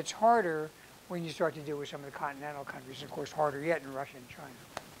 It gets harder when you start to deal with some of the continental countries, and of course harder yet in Russia and China.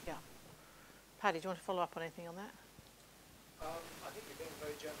 Yeah. Paddy, do you want to follow up on anything on that? I think you're being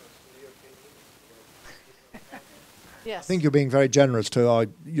very generous to the European Union. Yes. I think you're being very generous to our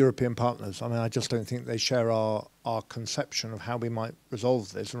European partners. I mean, I just don't think they share our conception of how we might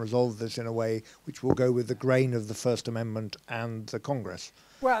resolve this, and resolve this in a way which will go with the grain of the First Amendment and the Congress.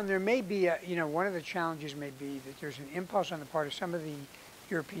 Well, and there may be, one of the challenges may be that there's an impulse on the part of some of the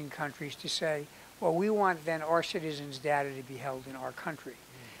European countries to say, well, we want then our citizens' data to be held in our country.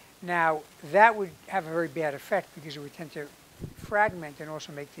 Now, that would have a very bad effect because it would tend to fragment and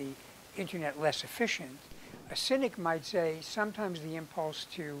also make the internet less efficient. A cynic might say sometimes the impulse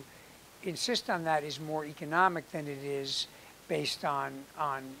to insist on that is more economic than it is based on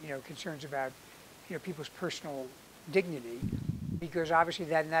concerns about people's personal dignity, because obviously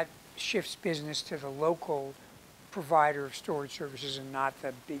then that shifts business to the local provider of storage services and not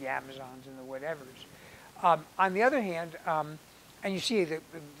the big Amazons and the whatevers. On the other hand, and you see the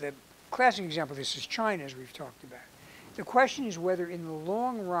classic example of this is China, as we've talked about. The question is whether in the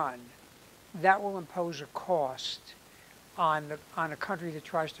long run that will impose a cost on a country that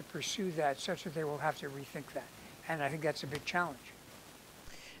tries to pursue that, such that they will have to rethink that. And I think that's a big challenge.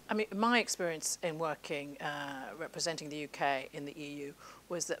 I mean, my experience in working, representing the UK in the EU,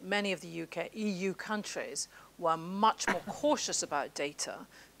 was that many of the EU countries were much more cautious about data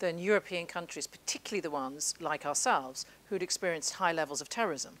than European countries, particularly the ones like ourselves, who'd experienced high levels of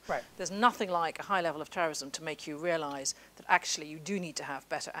terrorism. Right. There's nothing like a high level of terrorism to make you realize that actually you do need to have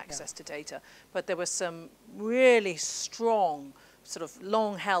better access to data. But there were some really strong sort of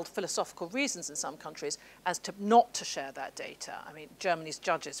long-held philosophical reasons in some countries as to not to share that data. I mean, Germany's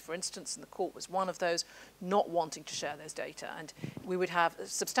judges, for instance, in the court was one of those, not wanting to share those data. And we would have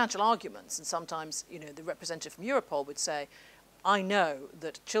substantial arguments, and sometimes, the representative from Europol would say, I know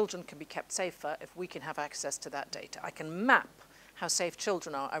that children can be kept safer if we can have access to that data. I can map how safe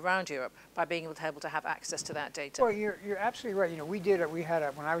children are around Europe by being able to have access to that data. Well, you're absolutely right.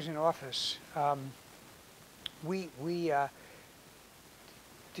 When I was in office, we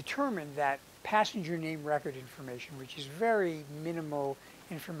determined that passenger name record information, which is very minimal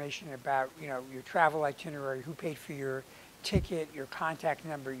information about your travel itinerary, who paid for your ticket, your contact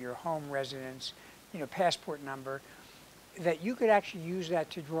number, your home residence, passport number, that you could actually use that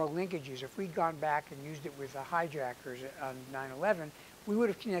to draw linkages. If we'd gone back and used it with the hijackers on 9/11, we would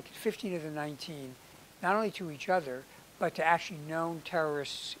have connected 15 of the 19, not only to each other, but to actually known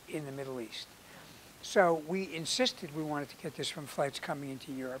terrorists in the Middle East. So we insisted we wanted to get this from flights coming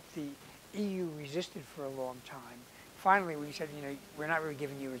into Europe. The EU resisted for a long time. Finally, we said, we're not really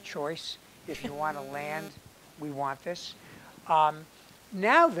giving you a choice. If you want to land, we want this.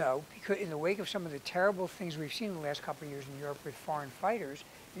 Now, though, because in the wake of some of the terrible things we've seen in the last couple of years in Europe with foreign fighters,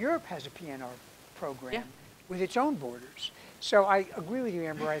 Europe has a PNR program with its own borders. So I agree with you,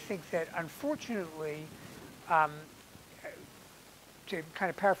 Amber. I think that, unfortunately, to kind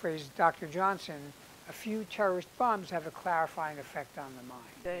of paraphrase Dr. Johnson, a few terrorist bombs have a clarifying effect on the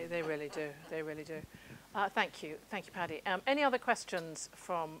mind. They really do. They really do. Thank you. Thank you, Paddy. Any other questions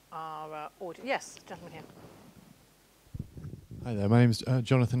from our audience? Yes, gentleman here. Hi there, my name is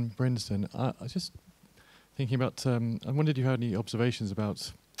Jonathan Brinston. I was just thinking about, I wondered if you had any observations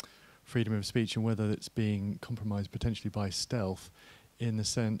about freedom of speech and whether it's being compromised potentially by stealth, in the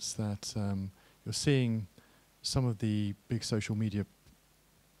sense that you're seeing some of the big social media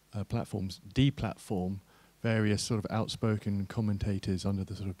platforms deplatform various sort of outspoken commentators under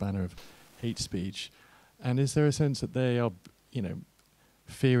the sort of banner of hate speech. And is there a sense that they are,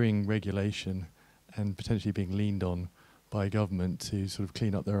 fearing regulation and potentially being leaned on by government to sort of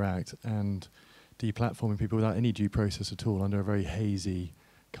clean up their act and deplatforming people without any due process at all under a very hazy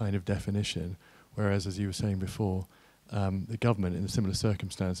kind of definition. Whereas, as you were saying before, the government in similar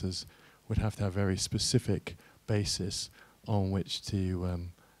circumstances would have to have a very specific basis on which to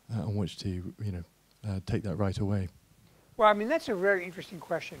take that right away. Well, I mean, that's a very interesting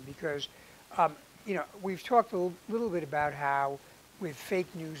question because, we've talked a little bit about how with fake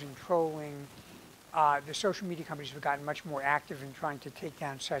news and trolling, the social media companies have gotten much more active in trying to take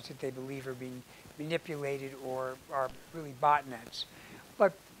down sites that they believe are being manipulated or are really botnets.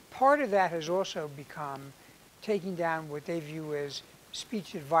 But part of that has also become taking down what they view as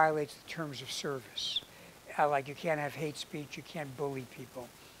speech that violates the terms of service. Like you can't have hate speech, you can't bully people.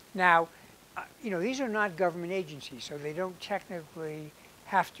 Now, these are not government agencies, so they don't technically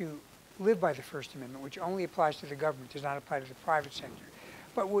have to live by the First Amendment, which only applies to the government, does not apply to the private sector.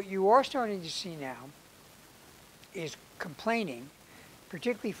 But what you are starting to see now is complaining,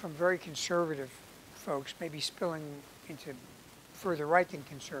 particularly from very conservative folks, maybe spilling into further right than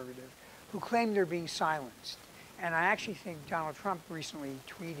conservative, who claim they're being silenced. And I actually think Donald Trump recently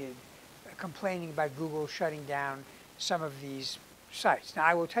tweeted complaining about Google shutting down some of these sites. Now,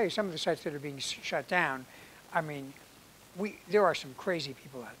 I will tell you, some of the sites that are being shut down, I mean, there are some crazy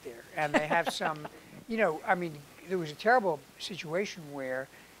people out there. And they have some, there was a terrible situation where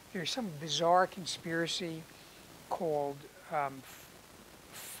there's some bizarre conspiracy called Quan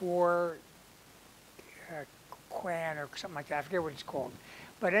or something like that. I forget what it's called.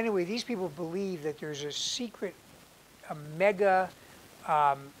 But anyway, these people believe that there's a secret, mega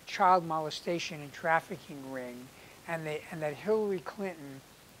child molestation and trafficking ring, and that Hillary Clinton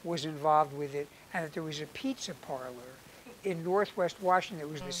was involved with it, and that there was a pizza parlor in Northwest Washington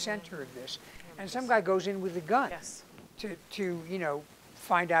that was the center of this. And some guy goes in with a gun to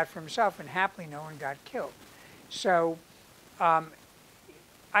find out for himself, and happily no one got killed. So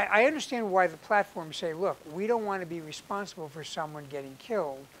I understand why the platforms say, look, we don't want to be responsible for someone getting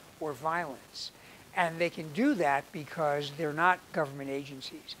killed or violence. And they can do that because they're not government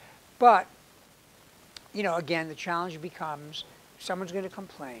agencies. But, again, the challenge becomes someone's going to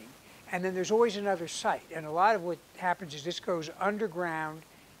complain. And then there's always another site. And a lot of what happens is this goes underground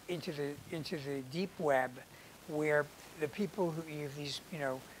into the deep web, where the people who you have these,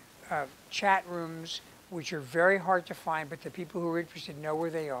 chat rooms, which are very hard to find, but the people who are interested know where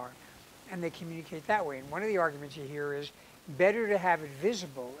they are, and they communicate that way. And one of the arguments you hear is better to have it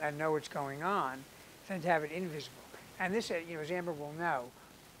visible and know what's going on than to have it invisible. And this, as Amber will know,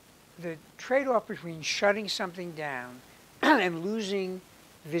 the trade-off between shutting something down and losing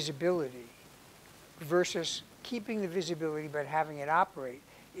visibility versus keeping the visibility but having it operate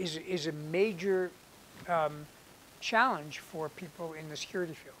is a major challenge for people in the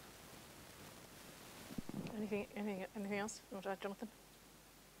security field. Anything else you want to add, Jonathan?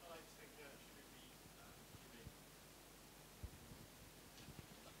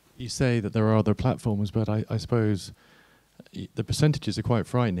 You say that there are other platforms, but I suppose the percentages are quite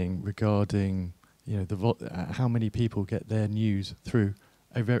frightening regarding how many people get their news through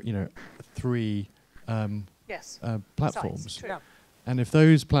a very three platforms. Sites, and if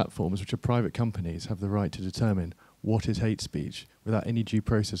those platforms, which are private companies, have the right to determine what is hate speech without any due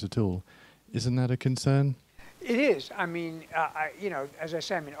process at all, isn't that a concern? It is. I mean, as I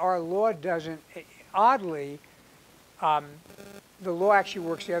said, our law doesn't. Oddly, the law actually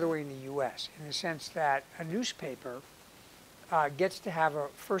works the other way in the U.S. in the sense that a newspaper gets to have a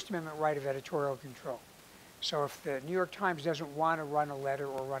First Amendment right of editorial control. So if the New York Times doesn't want to run a letter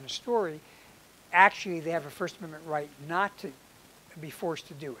or run a story, actually they have a First Amendment right not to be forced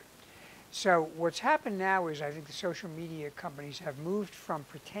to do it. So what's happened now is I think the social media companies have moved from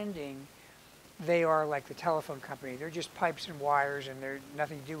pretending they are like the telephone company, they're just pipes and wires and they're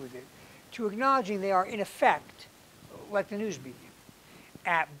nothing to do with it, to acknowledging they are in effect like the news media.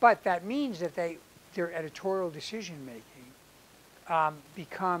 But that means that their editorial decision making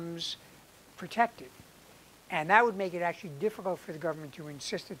becomes protected. And that would make it actually difficult for the government to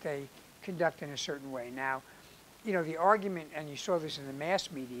insist that they conduct in a certain way. Now, the argument, and you saw this in the mass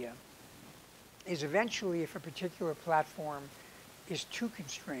media, is eventually if a particular platform is too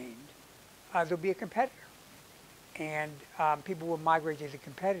constrained, there'll be a competitor. And people will migrate to the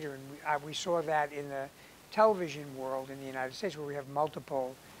competitor. And we saw that in the television world in the United States, where we have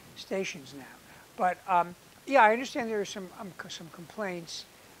multiple stations now. But yeah, I understand there are some complaints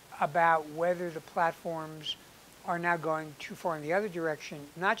about whether the platforms are now going too far in the other direction,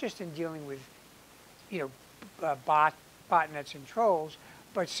 not just in dealing with, botnets and trolls,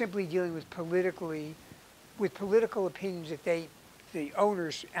 but simply dealing with political opinions that the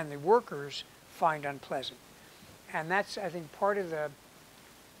owners and the workers find unpleasant. And that's, I think, part of the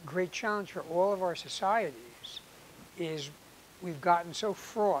great challenge for all of our societies is we've gotten so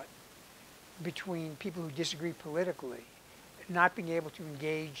fraught between people who disagree politically, not being able to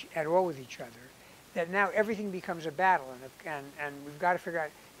engage at all with each other, that now everything becomes a battle, and we've got to figure out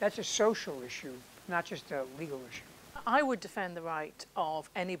that's a social issue, not just a legal issue. I would defend the right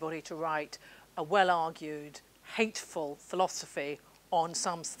of anybody to write a well-argued, hateful philosophy on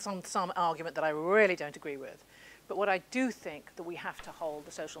some argument that I really don't agree with. But what I do think that we have to hold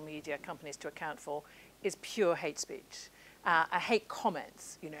the social media companies to account for is pure hate speech. Hate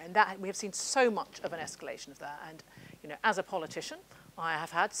comments, and that we have seen so much of an escalation of that. And, as a politician, I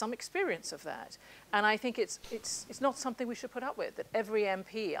have had some experience of that. And I think it's not something we should put up with, that every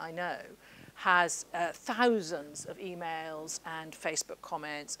MP I know has thousands of emails and Facebook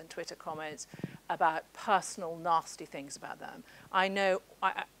comments and Twitter comments about personal nasty things about them. I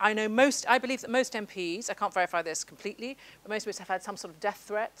believe that most MPs, I can't verify this completely, but most MPs have had some sort of death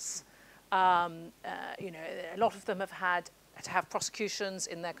threats. A lot of them have had to have prosecutions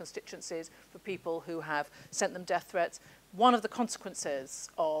in their constituencies for people who have sent them death threats. One of the consequences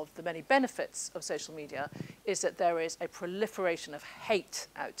of the many benefits of social media is that there is a proliferation of hate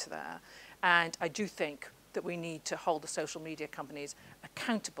out there. And I do think that we need to hold the social media companies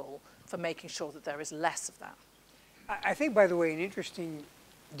accountable for making sure that there is less of that. I think, by the way, an interesting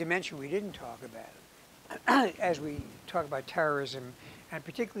dimension we didn't talk about as we talk about terrorism, and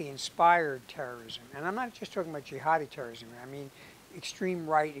particularly inspired terrorism, and I'm not just talking about jihadi terrorism, I mean extreme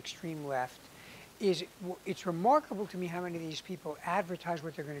right, extreme left, is it's remarkable to me how many of these people advertise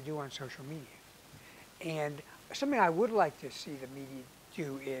what they're going to do on social media. And something I would like to see the media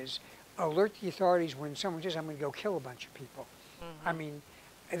do is alert the authorities when someone says, I'm going to go kill a bunch of people. Mm-hmm. I mean,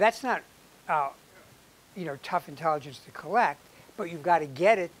 that's not, tough intelligence to collect, but you've got to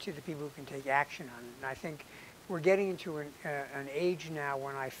get it to the people who can take action on it. And I think we're getting into an age now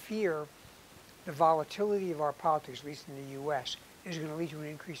when I fear the volatility of our politics, at least in the U.S., is going to lead to an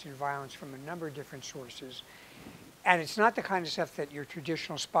increase in violence from a number of different sources. And it's not the kind of stuff that your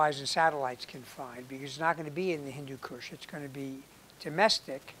traditional spies and satellites can find, because it's not going to be in the Hindu Kush. It's going to be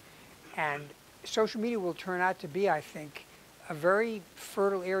domestic. And social media will turn out to be, I think, a very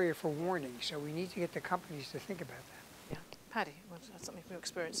fertile area for warning. So we need to get the companies to think about that. Yeah. Paddy, what's something from your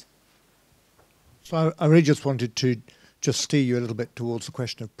experience? So I really just wanted to just steer you a little bit towards the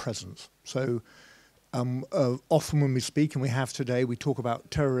question of presence. So often when we speak, and we have today, we talk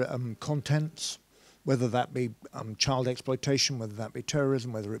about terror contents, whether that be child exploitation, whether that be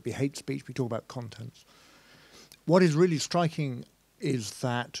terrorism, whether it be hate speech, we talk about contents. What is really striking is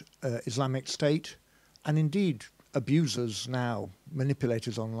that Islamic State, and indeed abusers now,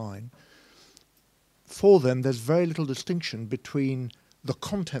 manipulators online, for them there's very little distinction between the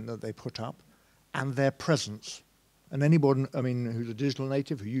content that they put up and their presence. And anyone, who's a digital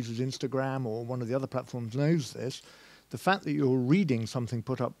native, who uses Instagram or one of the other platforms knows this. The fact that you're reading something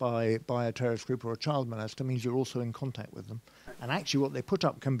put up by a terrorist group or a child molester means you're also in contact with them. And actually what they put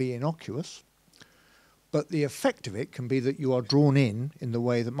up can be innocuous, but the effect of it can be that you are drawn in the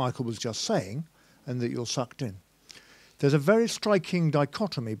way that Michael was just saying, and that you're sucked in. There's a very striking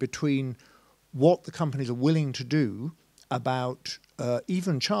dichotomy between what the companies are willing to do about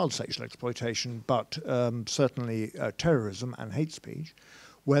even child sexual exploitation, but certainly terrorism and hate speech,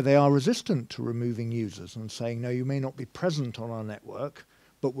 where they are resistant to removing users and saying, no, you may not be present on our network,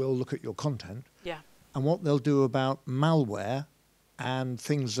 but we'll look at your content. Yeah. And what they'll do about malware and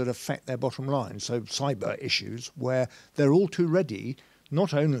things that affect their bottom line, so cyber issues, where they're all too ready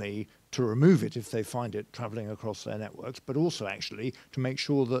not only to remove it if they find it traveling across their networks, but also actually to make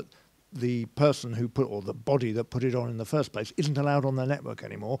sure that the person who put, or the body that put it on in the first place, isn't allowed on their network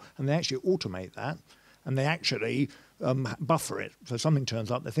anymore, and they actually automate that, and they actually buffer it. So something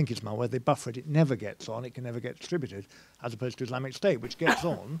turns up, they think it's malware, they buffer it, it never gets on, it can never get distributed, as opposed to Islamic State, which gets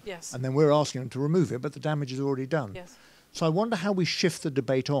on, yes. And then we're asking them to remove it, but the damage is already done. Yes. So I wonder how we shift the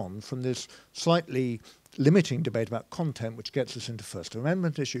debate on from this slightly limiting debate about content, which gets us into First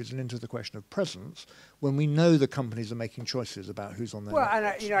Amendment issues and into the question of presence, when we know the companies are making choices about who's on their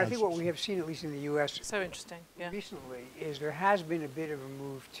networks. And I think what we have seen, at least in the U.S. So interesting, yeah. recently, is there has been a bit of a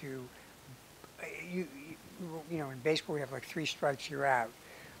move to, in baseball we have like 3 strikes, you're out.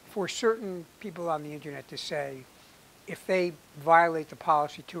 For certain people on the internet to say, if they violate the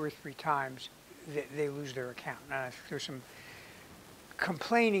policy 2 or 3 times, they lose their account. And I think there's some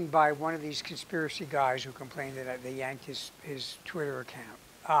complaining by one of these conspiracy guys who complained that they yanked his Twitter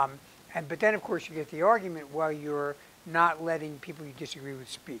account. But then, of course, you get the argument, well, you're not letting people you disagree with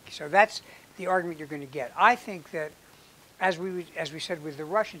speak. So that's the argument you're going to get. I think that, as we said with the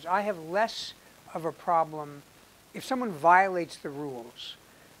Russians, I have less of a problem. If someone violates the rules,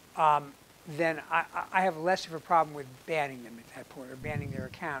 then I have less of a problem with banning them at that point or banning their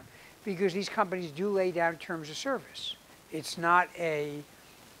account, because these companies do lay down terms of service. It's not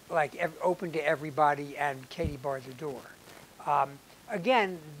open to everybody and Katie barred the door.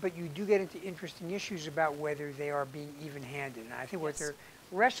 Again, but you do get into interesting issues about whether they are being even-handed. And I think what they're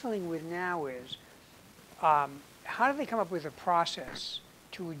wrestling with now is how do they come up with a process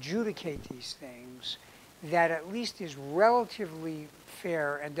to adjudicate these things that at least is relatively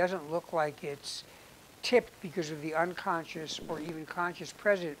fair and doesn't look like it's tipped because of the unconscious or even conscious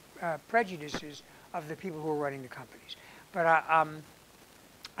prejudices of the people who are running the companies. But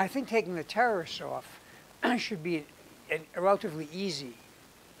I think taking the terrorists off should be a relatively easy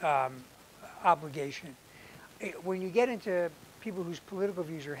obligation. When you get into people whose political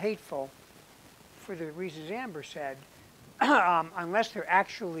views are hateful, for the reasons Amber said, unless they're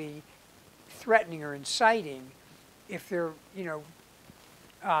actually threatening or inciting, if they're,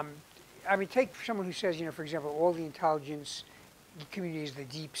 I mean, take someone who says, for example, all the intelligence community is the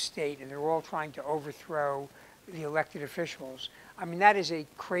deep state and they're all trying to overthrow the elected officials. I mean, that is a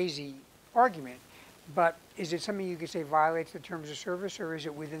crazy argument. But is it something you could say violates the terms of service, or is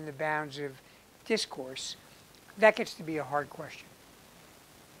it within the bounds of discourse? That gets to be a hard question.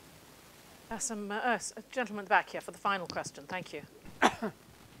 A gentleman at the back here for the final question. Thank you.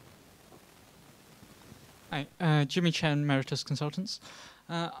 Hi, Jimmy Chen, Meritus Consultants.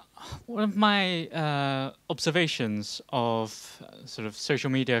 One of my observations of sort of social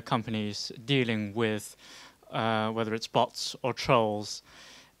media companies dealing with whether it's bots or trolls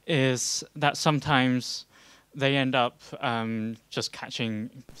is that sometimes they end up just catching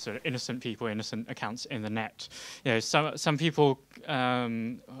sort of innocent people, innocent accounts in the net. Some people,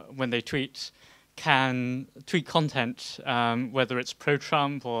 when they tweet, can tweet content, whether it's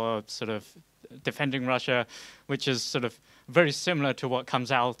pro-Trump or sort of defending Russia, which is sort of very similar to what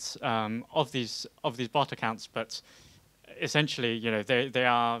comes out of these bot accounts, but essentially, they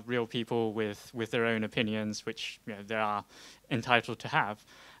are real people with their own opinions, which they are entitled to have.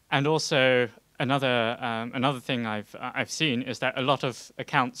 And also another thing I've seen is that a lot of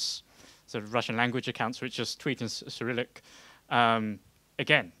accounts, sort of Russian language accounts, which just tweet in Cyrillic,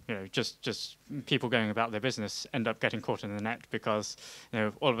 again, just people going about their business end up getting caught in the net because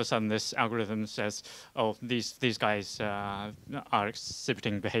all of a sudden this algorithm says, oh, these guys are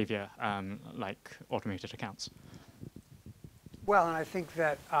exhibiting behavior like automated accounts. Well, and I think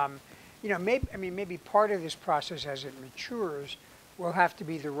that maybe part of this process as it matures will have to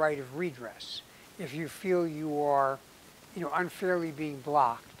be the right of redress. If you feel you are, unfairly being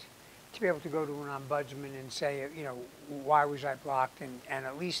blocked, to be able to go to an ombudsman and say, why was I blocked, and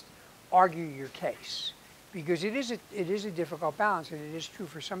at least argue your case, because it is a difficult balance, and it is true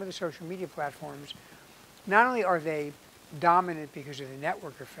for some of the social media platforms. Not only are they dominant because of the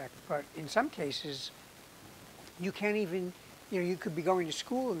network effect, but in some cases, you can't even, you could be going to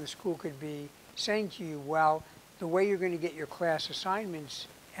school, and the school could be saying to you, well, the way you're going to get your class assignments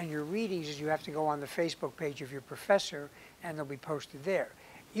and your readings is you have to go on the Facebook page of your professor, and they'll be posted there.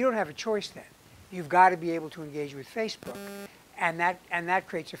 You don't have a choice then. You've got to be able to engage with Facebook, and that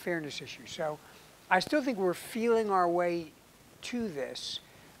creates a fairness issue. So I still think we're feeling our way to this.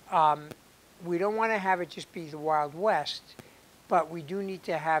 We don't want to have it just be the Wild West, but we do need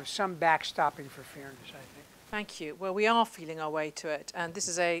to have some backstopping for fairness, I think. Thank you. Well, we are feeling our way to it, and this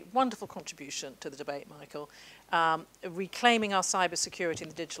is a wonderful contribution to the debate, Michael. Reclaiming our cybersecurity in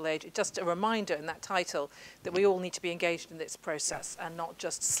the digital age. It's just a reminder in that title that we all need to be engaged in this process and not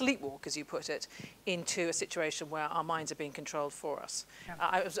just sleepwalk, as you put it, into a situation where our minds are being controlled for us. Yeah.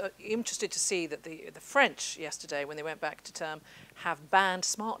 I was interested to see that the French yesterday, when they went back to term, have banned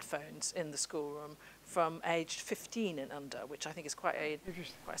smartphones in the schoolroom from aged 15 and under, which I think is quite a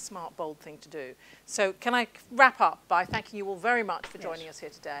smart, bold thing to do. So can I wrap up by thanking you all very much for joining us here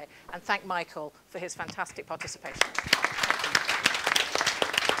today, and thank Michael for his fantastic participation.